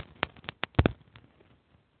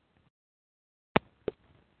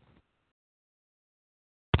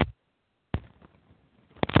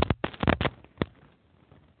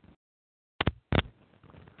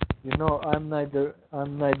 You know, I'm neither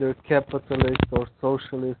capitalist or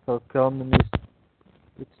socialist or communist.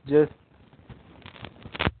 It's just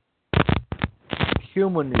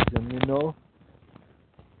humanism, you know?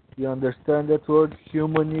 You understand that word,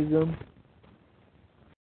 humanism?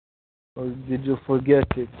 Or did you forget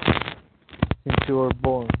it since you were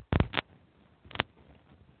born? It's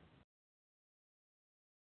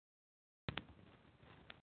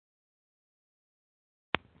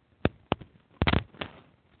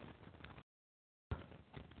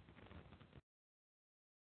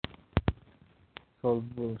all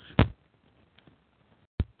bullshit.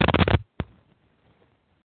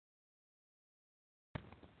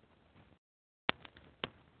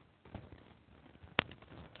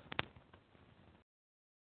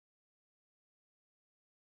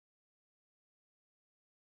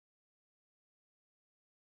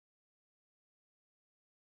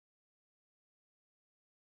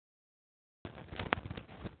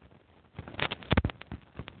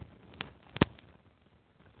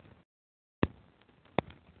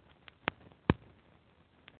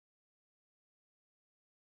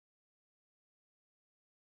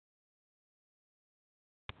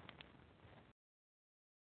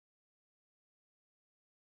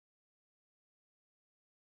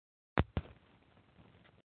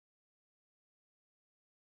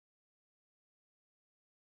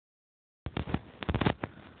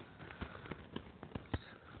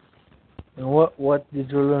 And what did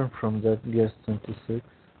you learn from that, guest 26?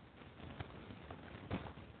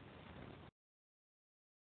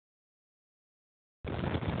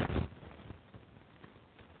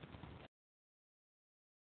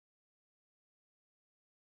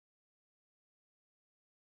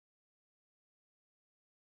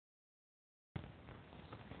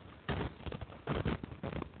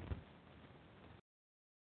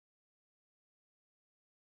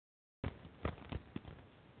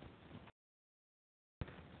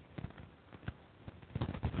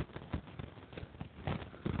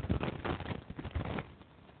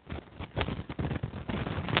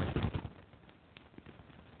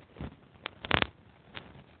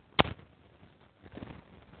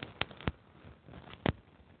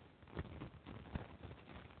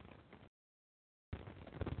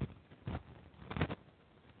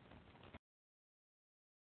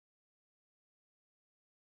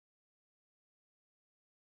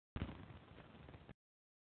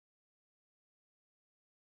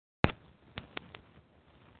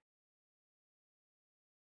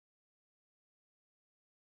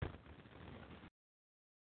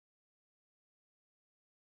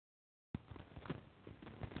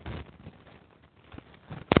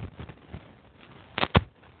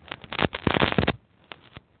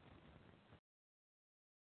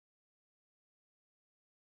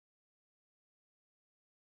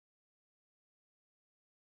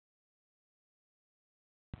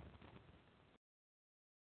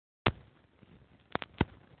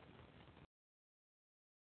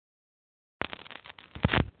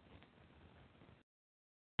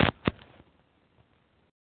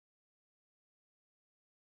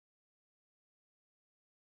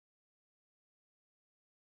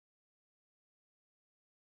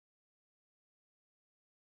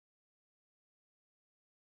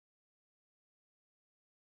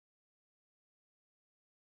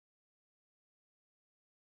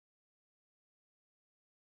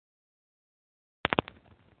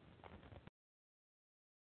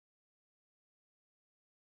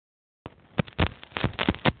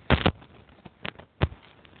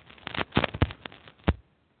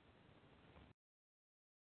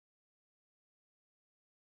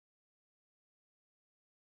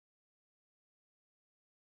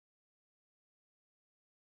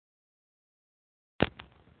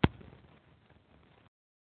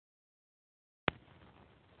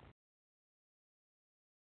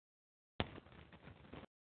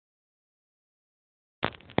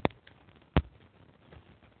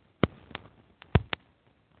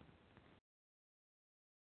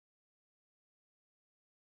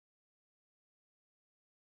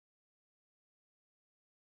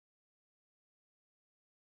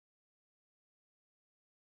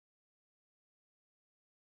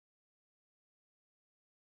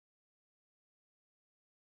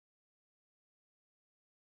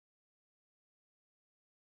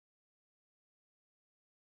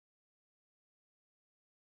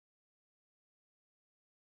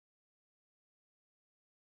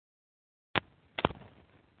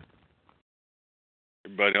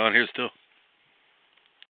 Everybody on here still?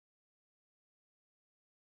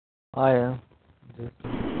 I am. Is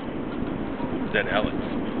that Alex?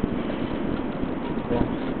 Yeah.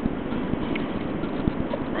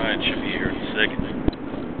 Ryan should be here in a second.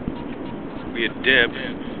 We had Deb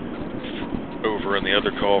over on the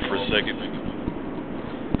other call for a second.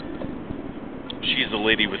 She's the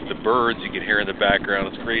lady with the birds you can hear in the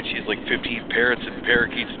background. It's great. She has like 15 parrots and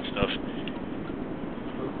parakeets and stuff.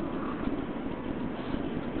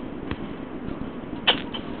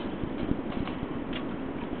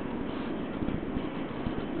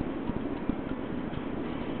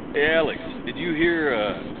 Hey, Alex, did you hear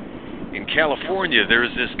in California there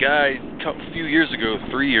was this guy a few years ago,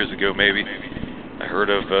 3 years ago maybe, I heard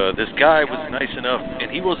of this guy was nice enough,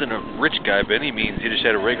 and he wasn't a rich guy by any means, he just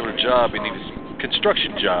had a regular job, and he was a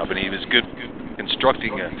construction job, and he was good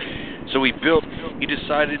constructing. So he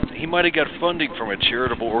decided he might have got funding from a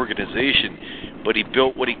charitable organization, but he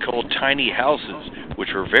built what he called tiny houses, which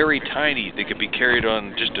were very tiny. They could be carried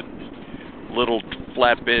on just a little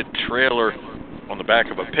flatbed trailer on the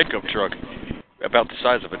back of a pickup truck, about the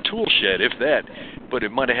size of a tool shed, if that. But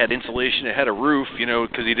it might have had insulation. It had a roof,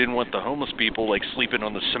 because he didn't want the homeless people like sleeping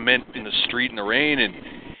on the cement in the street in the rain.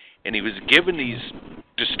 And he was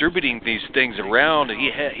distributing these things around. And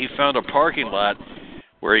he found a parking lot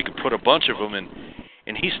where he could put a bunch of them,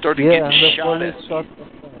 and he started getting shot at.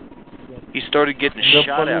 He started getting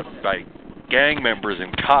shot at by gang members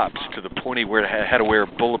and cops to the point he had to wear a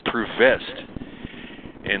bulletproof vest,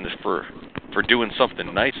 and for doing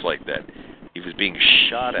something nice like that. He was being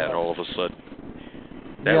shot at all of a sudden.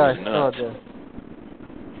 That was nuts.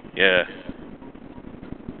 Yeah.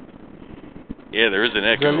 Yeah, there is an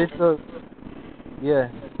echo. I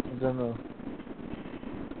don't know.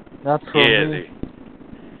 Not for me.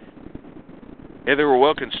 They were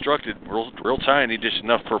well constructed, real tiny, just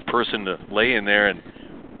enough for a person to lay in there and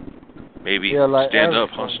maybe stand up,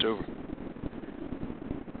 hunched over.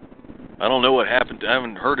 I don't know what happened. I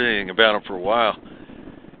haven't heard anything about him for a while.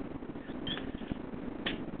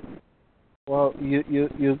 Well, you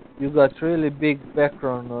got really big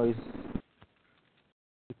background noise.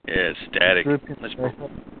 Yeah, it's static. That's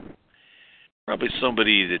probably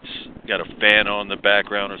somebody that's got a fan on in the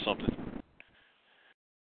background or something.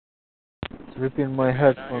 It's ripping my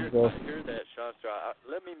headphones off. I hear that, Sean. So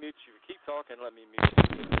let me mute you. Keep talking. Let me mute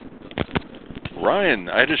you. Ryan,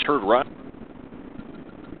 I just heard Ryan.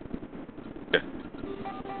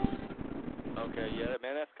 Okay, yeah,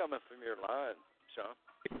 man, that's coming from your line, Sean.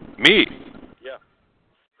 Me? Yeah.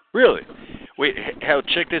 Really? Wait,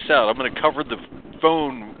 check this out. I'm going to cover the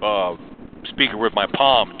phone speaker with my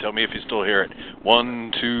palm and tell me if you still hear it.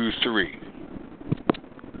 1, 2, 3.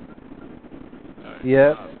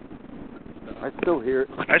 Yeah. I still hear it.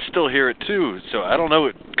 I still hear it too. So I don't know.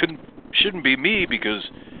 It shouldn't be me because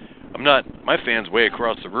I'm not. My fan's way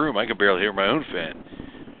across the room. I can barely hear my own fan.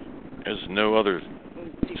 There's no other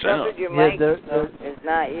You sound. covered your mic, so it's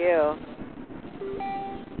not you.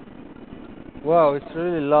 Wow, it's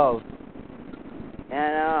really loud. I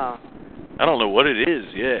know. I don't know what it is.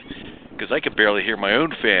 Yeah, because I can barely hear my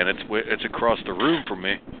own fan. It's across the room from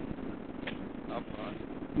me.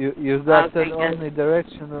 You got an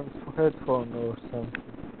omnidirectional headphone or something.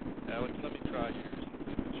 Alex, let me try yours.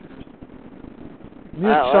 Mute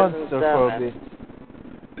Chunster for a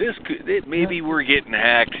bit. Maybe we're getting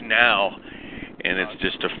hacked now, and it's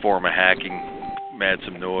just a form of hacking. Mad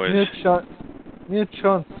some noise. Mute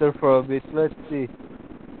Chunster for a bit. Let's see.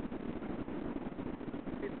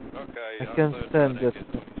 Okay. I can stand this.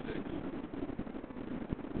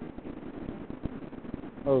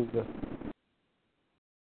 Oh god.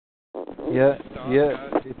 Yeah,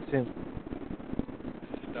 it's him.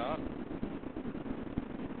 Stop.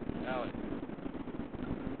 Alex.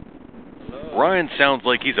 Hello? Ryan sounds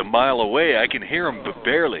like he's a mile away. I can hear him, but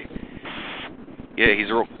barely. Yeah, Okay,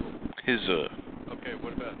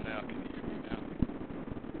 what about now? Can you hear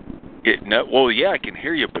me now? I can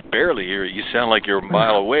hear you, but barely hear you. You sound like you're a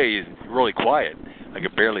mile away. You're really quiet. I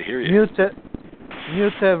can barely hear you.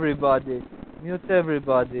 Mute everybody. Mute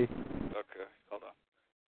everybody. Okay, hold on.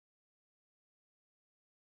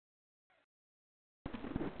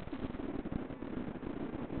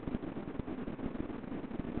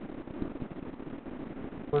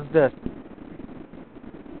 Who's that?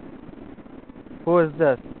 Who is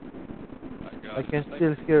that? I can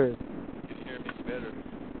still hear it. Can you hear me better?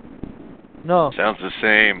 No. Sounds the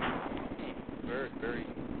same. Very, very,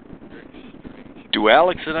 very strange. Do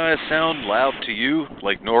Alex and I sound loud to you,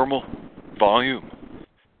 like normal volume?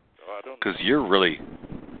 Oh, I don't know. Because you're really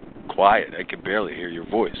quiet. I can barely hear your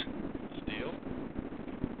voice. Still?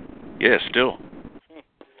 Yeah, still.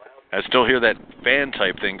 I still hear that fan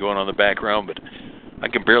type thing going on in the background, but I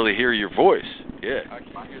can barely hear your voice. Yeah.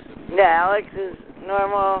 Yeah, Alex is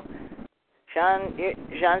normal.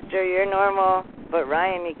 Seanster, you're normal, but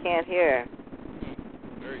Ryan, you can't hear.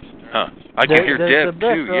 Huh. I can hear there's Deb,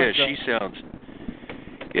 the too. Yeah, background she sounds...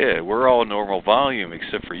 Yeah, we're all normal volume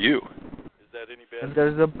except for you. Is that any better? And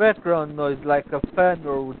there's a background noise like a fan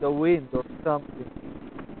or the wind or something.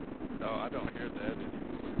 No, I don't hear that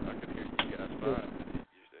anymore. I can hear you guys fine. Am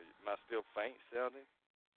I still faint sounding?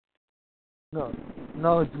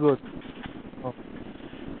 No, it's good. Oh.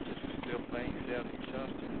 Still faint sounding,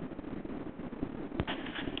 Justin?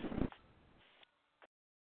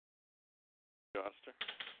 Johnston?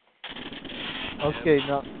 Okay,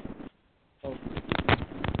 now. Oh.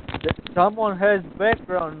 Someone has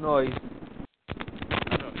background noise.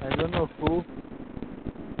 I don't know who.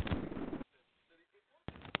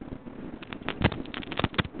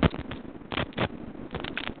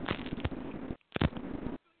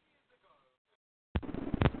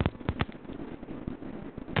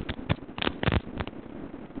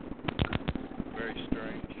 Very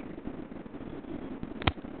strange.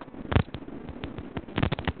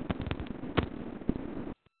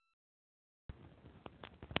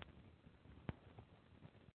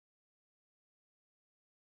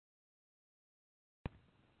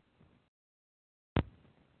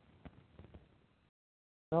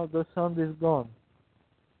 Now the sound is gone.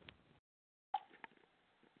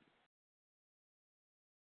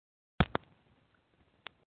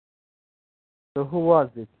 So who was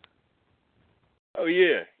it? Oh,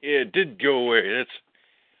 yeah. Yeah, it did go away.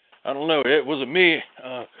 I don't know. It wasn't me.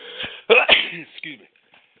 Excuse me.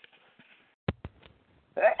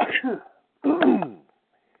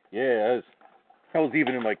 Yeah, I was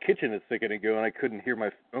even in my kitchen a second ago, and I couldn't hear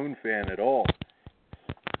my own fan at all.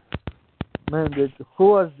 Man, who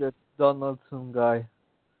was that Donaldson guy?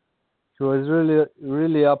 He was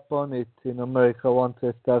really up on it in America once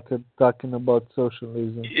I started talking about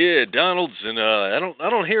socialism. Yeah, Donaldson. I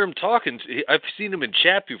don't hear him talking. I've seen him in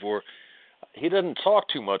chat before. He doesn't talk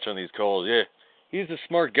too much on these calls. Yeah, he's a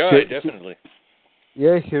smart guy, definitely.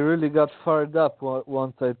 Yeah, he really got fired up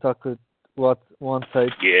once I started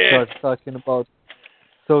talking about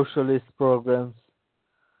socialist programs.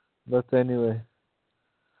 But anyway.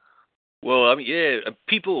 Well, I mean, yeah,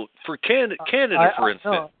 people for Canada, for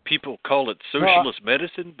instance, people call it socialist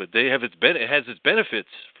medicine, but it has its benefits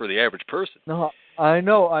for the average person. No, I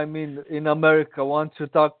know. I mean, in America, once you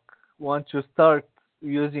start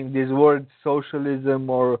using these words, socialism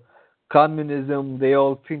or communism, they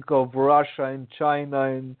all think of Russia and China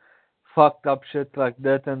and fucked up shit like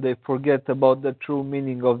that, and they forget about the true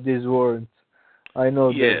meaning of these words. I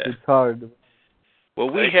know that it's hard.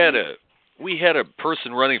 Well, we had a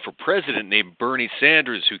person running for president named Bernie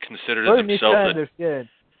Sanders who considered himself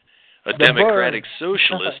a democratic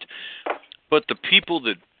socialist. But the people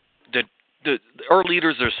that our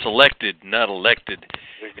leaders are selected, not elected,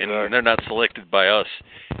 and they're not selected by us.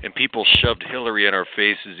 And people shoved Hillary in our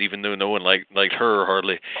faces, even though no one liked her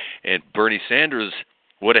hardly. And Bernie Sanders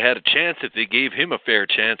would have had a chance if they gave him a fair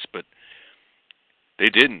chance, but they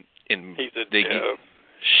didn't. And they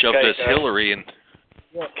shoved us Hillary and.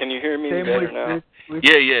 Yeah. Can you hear me better now?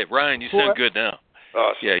 Yeah, Ryan, you sound good now.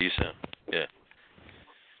 Awesome. Yeah, you sound,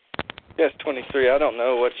 Yes, 23. I don't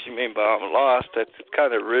know what you mean by I'm lost. That's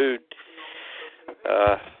kind of rude.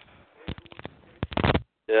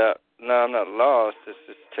 Yeah, no, I'm not lost. It's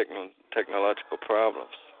just technological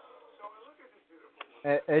problems.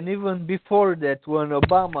 And even before that, when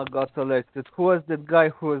Obama got elected, who was that guy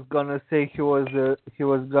who was gonna say he was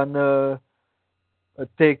gonna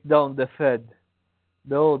take down the Fed?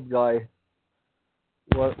 The old guy.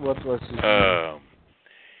 What was his name?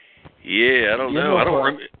 Yeah, I don't know. I don't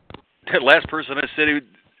remember. That last person I said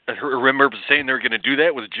I remember saying they were going to do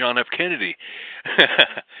that was John F. Kennedy.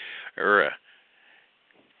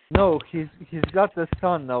 No, he's got a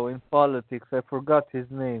son now in politics. I forgot his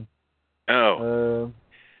name. Oh.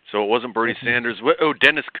 So it wasn't Bernie Sanders.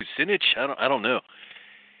 Dennis Kucinich? I don't know.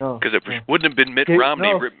 No. Because it wouldn't have been Mitt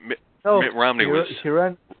Romney. Mitt Romney was. He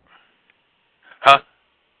ran. Huh?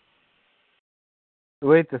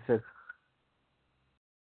 Wait a sec.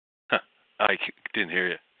 Huh. I didn't hear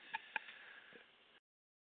you.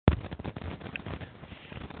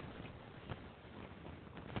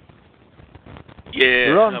 Yeah,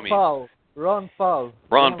 Ron Paul. Ron Paul.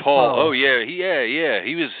 Oh yeah,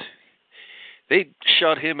 he was. They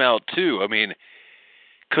shut him out too. I mean,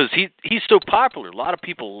 because he's so popular. A lot of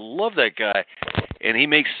people love that guy, and he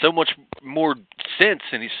makes so much more sense,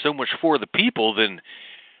 and he's so much for the people than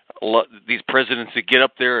these presidents that get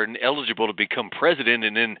up there and eligible to become president,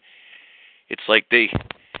 and then it's like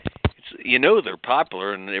you know they're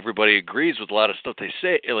popular and everybody agrees with a lot of stuff they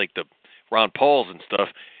say, like the Ron Pauls and stuff,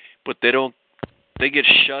 but they get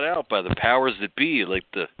shut out by the powers that be, like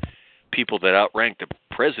the people that outrank the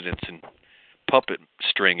presidents and puppet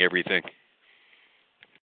string everything.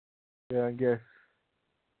 Yeah, I guess.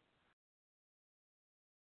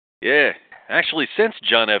 Yeah, actually, since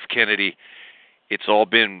John F. Kennedy, it's all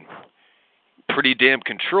been pretty damn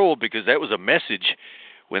controlled, because that was a message.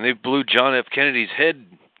 When they blew John F. Kennedy's head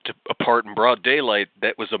apart in broad daylight,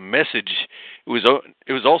 that was a message. It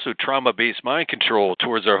was also trauma-based mind control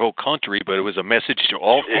towards our whole country, but it was a message to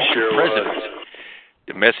all future presidents.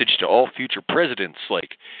 The message to all future presidents,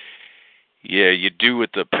 like, yeah, you do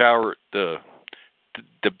what the power, the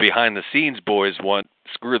behind-the-scenes boys want.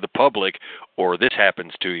 Screw the public, or this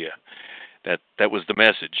happens to you. That was the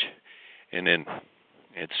message, and then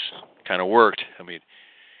it's kind of worked. I mean,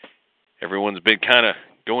 everyone's been kind of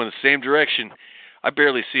going the same direction. I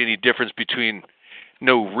barely see any difference between,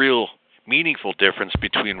 no real meaningful difference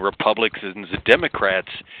between Republicans and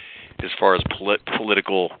Democrats as far as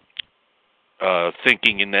political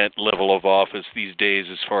thinking in that level of office these days.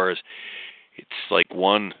 As far as it's like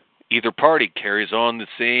either party carries on the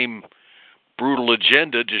same brutal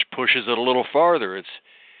agenda, just pushes it a little farther.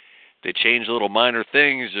 They change little minor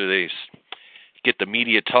things, or they get the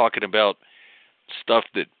media talking about stuff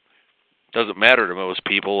that doesn't matter to most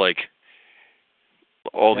people, like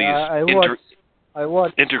all these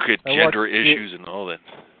intricate gender issues and all that.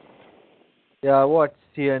 Yeah, I watch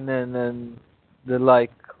CNN and the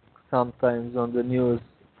like sometimes on the news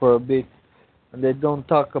for a bit, and they don't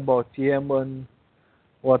talk about Yemen,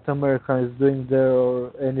 what America is doing there,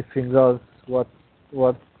 or anything else, what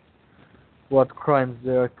crimes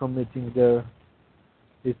they are committing there.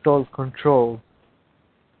 It's all controlled.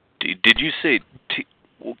 Did you say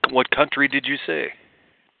what country did you say?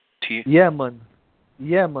 Yemen.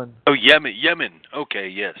 Oh, Yemen. Okay,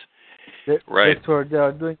 yes. Right. That's where they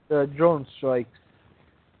are doing the drone strikes.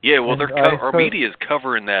 Yeah, well, our media is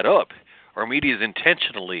covering that up. Our media is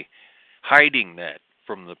intentionally hiding that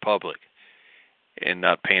from the public and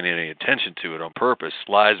not paying any attention to it on purpose.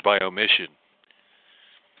 Lies by omission.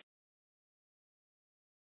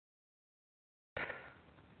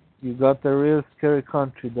 You got a real scary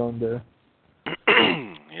country down there.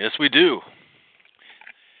 Yes, we do.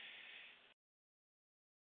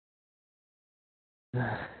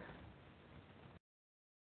 Yeah.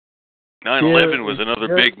 9/11 was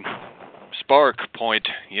another big spark point.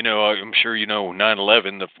 You know, I'm sure you know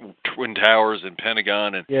 9/11, the Twin Towers and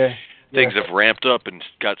Pentagon, and things have ramped up and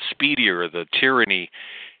got speedier. The tyranny.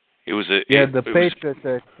 It was the Patriot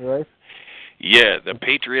Act, right? Yeah, the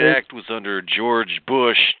Patriot Act was under George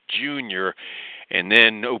Bush Jr., and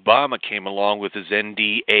then Obama came along with his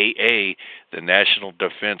NDAA, the National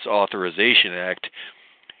Defense Authorization Act,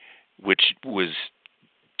 which was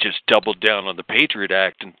just doubled down on the Patriot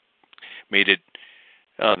Act and made it.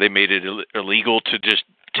 They made it illegal to just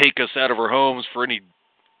take us out of our homes for any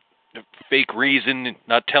fake reason, and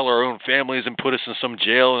not tell our own families, and put us in some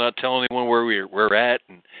jail, and not tell anyone where we're at.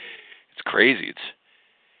 And it's crazy. It's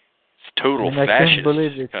total fascist. I can't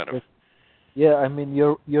believe it. Kind of. Yeah, I mean,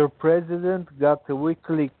 your president got a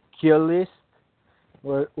weekly kill list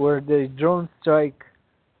where they drone strike.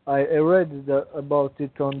 I read about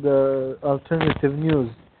it on the alternative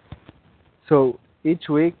news. So each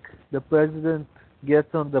week the president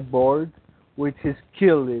gets on the board with his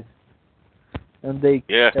kill list, and they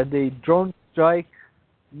drone strike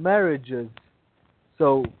marriages.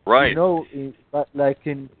 So you know, like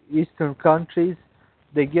in Eastern countries,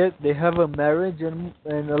 they have a marriage, and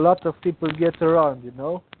a lot of people get around, you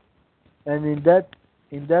know, and in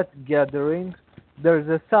that gathering there's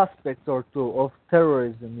a suspect or two of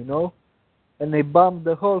terrorism, you know, and they bomb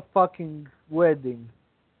the whole fucking wedding.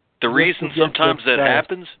 The reason sometimes that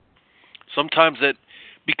happens, sometimes that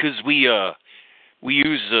because we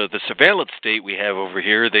use the surveillance state we have over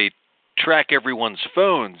here, they track everyone's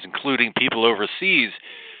phones, including people overseas.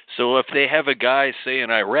 So if they have a guy, say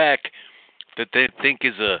in Iraq, that they think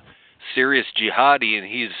is a serious jihadi and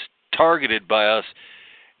he's targeted by us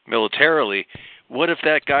militarily, what if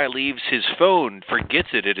that guy leaves his phone, forgets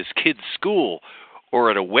it at his kid's school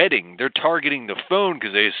or at a wedding? They're targeting the phone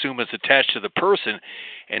because they assume it's attached to the person,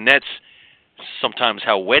 and that's sometimes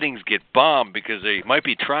how weddings get bombed, because they might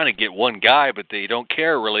be trying to get one guy, but they don't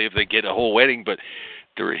care really if they get a whole wedding, but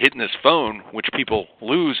they're hitting this phone, which people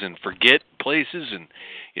lose and forget places, and,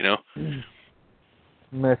 you know.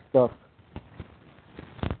 Messed up.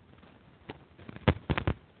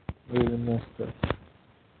 Really messed up.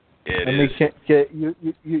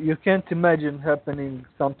 You can't imagine happening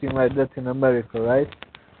something like that in America, right?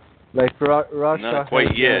 Like Russia Not quite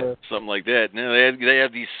has, yet. Something like that. No, they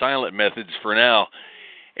have these silent methods for now,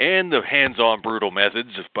 and the hands-on brutal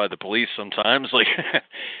methods by the police sometimes. Like,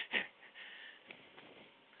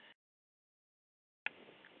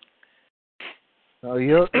 oh,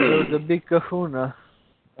 you're the big kahuna.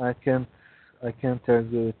 I can't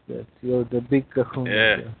argue with that. You're the big kahuna.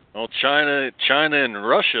 yeah. There. Well, China and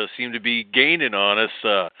Russia seem to be gaining on us.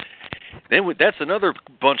 That's another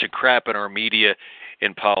bunch of crap in our media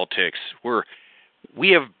and politics. We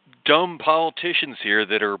have dumb politicians here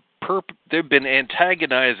that are they've been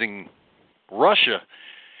antagonizing Russia,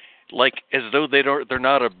 like as though they're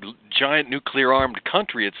not a giant nuclear armed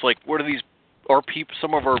country. It's like, what are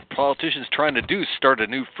some of our politicians trying to do? Start a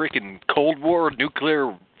new freaking Cold War,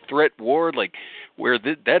 nuclear threat war, like where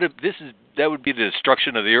that would be the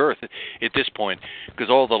destruction of the earth at this point, because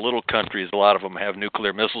all the little countries, a lot of them have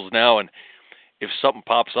nuclear missiles now, and if something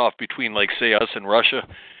pops off between, like, say, us and Russia,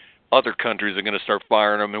 other countries are going to start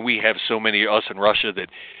firing them, and we have so many, us and Russia,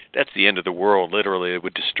 that's the end of the world. Literally, it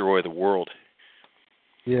would destroy the world.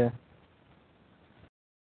 Yeah.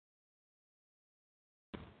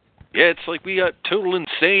 Yeah, it's like we got total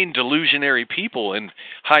insane, delusionary people in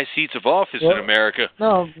high seats of office in America.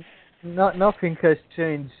 No, nothing has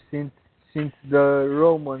changed since the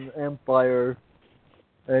Roman Empire,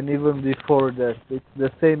 and even before that. It's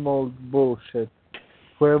the same old bullshit.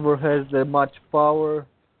 Whoever has the most power,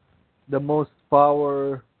 does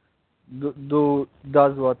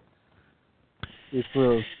what it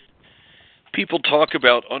will. People talk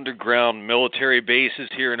about underground military bases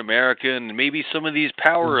here in America, and maybe some of these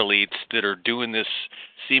power elites that are doing this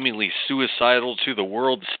seemingly suicidal to the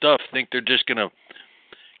world stuff think they're just going to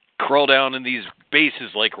crawl down in these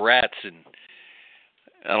bases like rats, and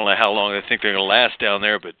I don't know how long they think they're going to last down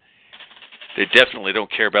there, but they definitely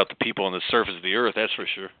don't care about the people on the surface of the earth, that's for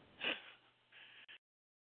sure.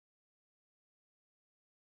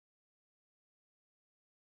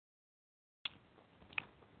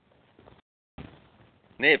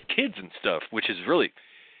 And they have kids and stuff, which is really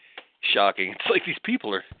shocking. It's like these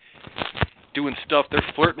people are doing stuff, they're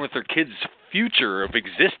flirting with their kids' future of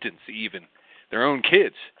existence, even their own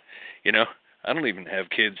kids. You know, I don't even have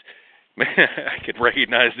kids. I can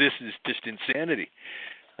recognize this as just insanity.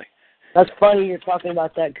 That's funny you're talking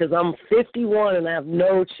about that, because I'm 51 and I have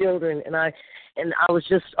no children, and I was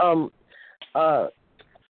just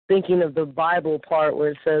thinking of the Bible part where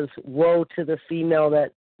it says, "Woe to the female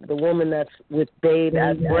the woman that's with babe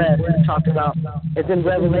at breast." It's talked about. It's in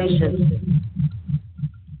Revelation.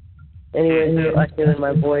 Anyway, I hear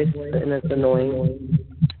my voice, and it's annoying.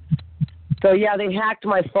 So yeah, they hacked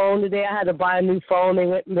my phone today. I had to buy a new phone.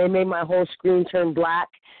 They made my whole screen turn black.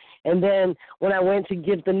 And then when I went to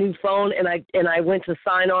get the new phone and I went to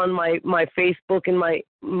sign on my Facebook and my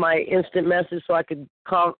instant message so I could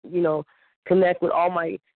connect with all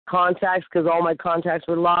my contacts, because all my contacts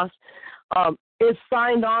were lost. It's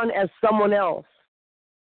signed on as someone else.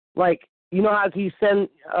 Like, you know how you send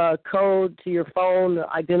a code to your phone to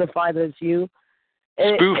identify that it's you?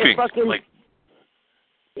 And spoofing,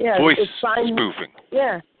 voice spoofing.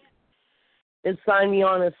 Yeah. It signed me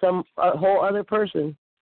on as a whole other person.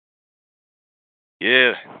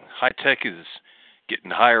 Yeah, high tech is getting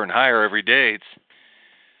higher and higher every day. It's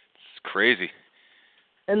crazy.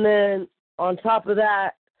 And then on top of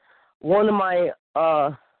that, one of my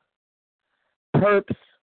perps,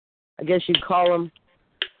 I guess you'd call him,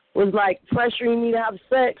 was like pressuring me to have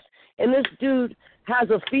sex. And this dude has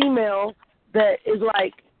a female that is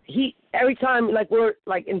like, every time, like, we're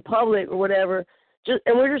like in public or whatever,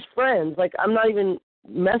 and we're just friends. Like, I'm not even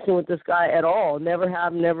messing with this guy at all. Never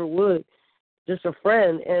have, never would. Just a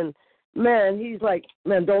friend. And man, he's like,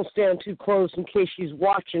 man, don't stand too close in case she's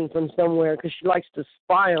watching from somewhere, because she likes to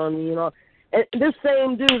spy on me, you know. And this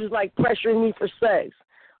same dude is like pressuring me for sex.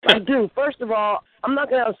 Like, dude, first of all, I'm not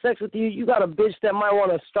gonna have sex with you. You got a bitch that might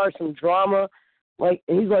want to start some drama. Like,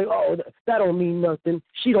 and he's like, oh, that don't mean nothing.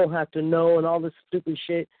 She don't have to know, and all this stupid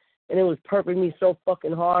shit. And it was perping me so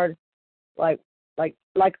fucking hard. Like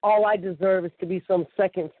all I deserve is to be some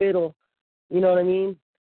second fiddle. You know what I mean?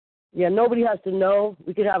 Yeah, nobody has to know.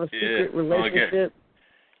 We could have a secret relationship.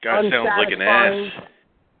 God sounds like an ass.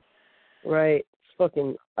 Right. It's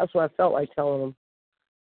fucking. That's what I felt like telling him.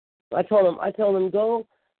 I told him, go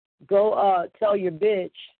tell your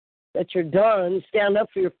bitch that you're done. Stand up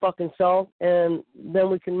for your fucking self, and then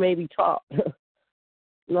we can maybe talk.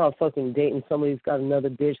 Not fucking dating somebody who's got another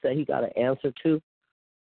bitch that he got to answer to.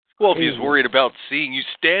 Well, if he's worried about seeing you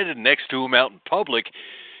standing next to him out in public,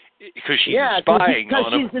 because she's spying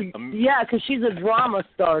on him. Because she's a drama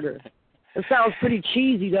starter. It sounds pretty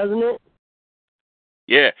cheesy, doesn't it?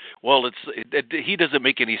 Yeah, well, he doesn't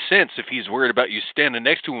make any sense if he's worried about you standing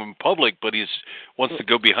next to him in public, but he wants to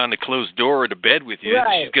go behind the closed door to bed with you.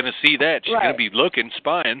 Right. She's going to see that. She's going to be looking,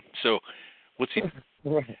 spying. So, what's he?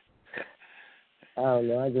 Right. I don't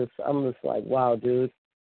know. I'm just like, wow, dude,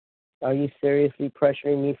 are you seriously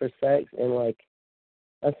pressuring me for sex? And like,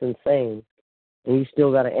 that's insane. And you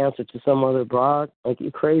still got to answer to some other broad? Like,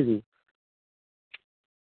 you crazy.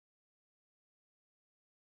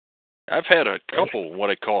 I've had a couple what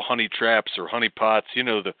I call honey traps or honey pots. You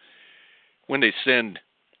know, when they send,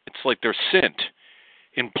 it's like they're sent,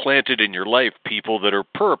 implanted in your life, people that are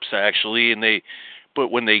perps actually, but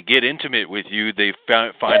when they get intimate with you, they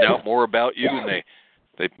find out more about you, and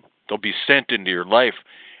they'll be sent into your life.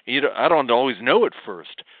 And I don't always know at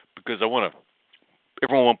first because everyone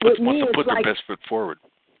wants to put their best foot forward.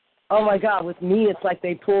 Oh my God, with me, it's like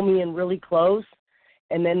they pull me in really close,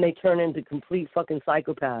 and then they turn into complete fucking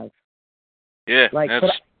psychopaths. Yeah, like,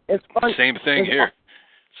 that's it's fun. the same thing here.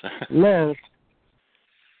 Man,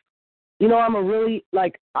 I'm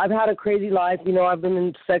I've had a crazy life. I've been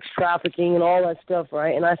in sex trafficking and all that stuff,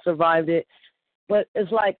 right? And I survived it. But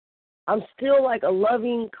it's like, I'm still like a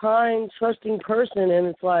loving, kind, trusting person. And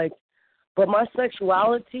it's like, but my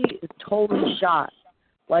sexuality is totally shot.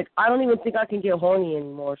 Like, I don't even think I can get horny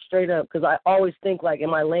anymore, straight up. Because I always think, like,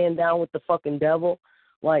 am I laying down with the fucking devil?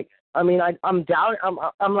 Like, I mean, I'm doubting.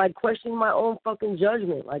 I'm like questioning my own fucking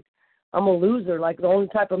judgment. Like, I'm a loser. Like, the only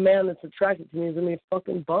type of man that's attracted to me is gonna be a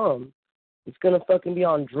fucking bum. It's gonna fucking be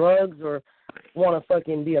on drugs or want to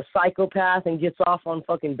fucking be a psychopath and gets off on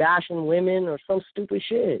fucking bashing women or some stupid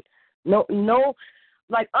shit. No,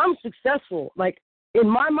 like, I'm successful. Like, in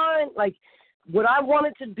my mind, like, what I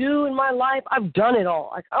wanted to do in my life, I've done it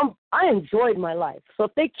all. Like, I enjoyed my life. So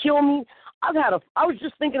if they kill me, I was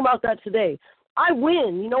just thinking about that today. I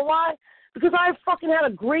win. You know why? Because I fucking had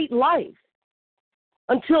a great life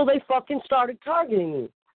until they fucking started targeting me.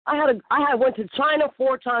 I went to China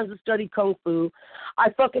 4 times to study Kung Fu. I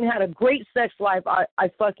fucking had a great sex life. I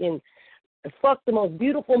fucking fucked the most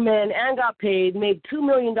beautiful men and got paid, made $2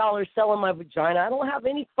 million selling my vagina. I don't have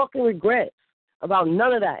any fucking regrets about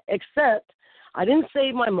none of that, except I didn't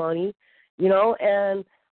save my money, and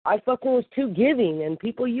I fucking was too giving, and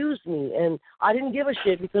people used me, and I didn't give a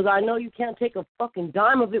shit because I know you can't take a fucking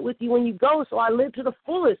dime of it with you when you go, so I live to the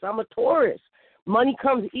fullest. I'm a tourist. Money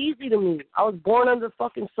comes easy to me. I was born under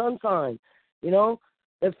fucking sun sign,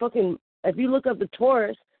 if you look up the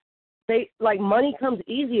Taurus, money comes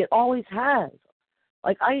easy. It always has.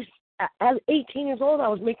 Like, at 18 years old, I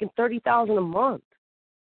was making $30,000 a month,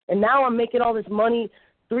 and now I'm making all this money,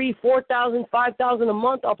 $3,000, $4,000, $5,000 a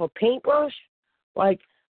month off a paintbrush. Like,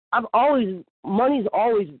 money's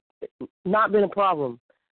always not been a problem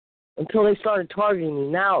until they started targeting me.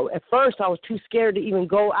 Now, at first, I was too scared to even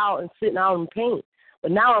go out and sit out and paint.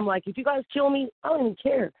 But now I'm like, if you guys kill me, I don't even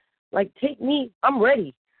care. Like, take me. I'm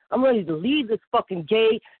ready. I'm ready to leave this fucking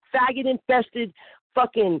gay, faggot-infested,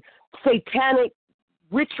 fucking satanic,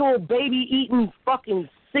 ritual, baby-eating, fucking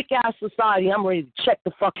sick-ass society. I'm ready to check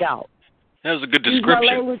the fuck out. That was a good description.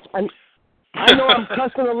 Use my language. I know I'm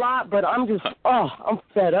cussing a lot, but I'm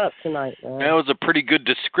fed up tonight, man. That was a pretty good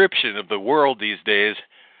description of the world these days.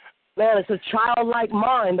 Man, it's a childlike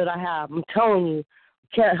mind that I have. I'm telling you.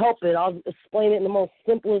 Can't help it. I'll explain it in the most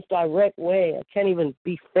simplest, direct way. I can't even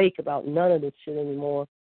be fake about none of this shit anymore.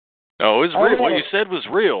 No, it was real. What you said was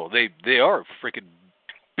real. They are freaking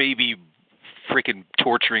baby, freaking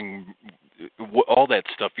torturing, all that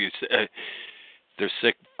stuff you said. They're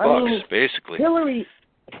sick fucks, basically. Hillary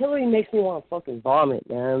makes me want to fucking vomit,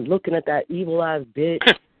 man. Looking at that evil-ass bitch,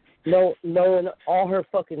 knowing all her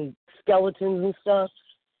fucking skeletons and stuff.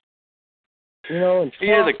 And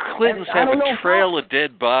yeah, the Clintons have a trail of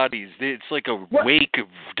dead bodies. It's like a wake of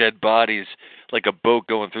dead bodies, like a boat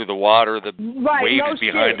going through the water. The waves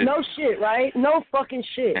behind it. No shit, right? No fucking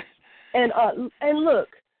shit. And look,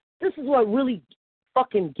 this is what really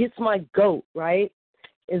fucking gets my goat, right?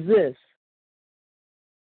 Is this.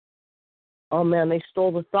 Oh, man, they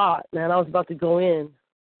stole the thought, man. I was about to go in.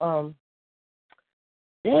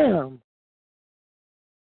 Damn.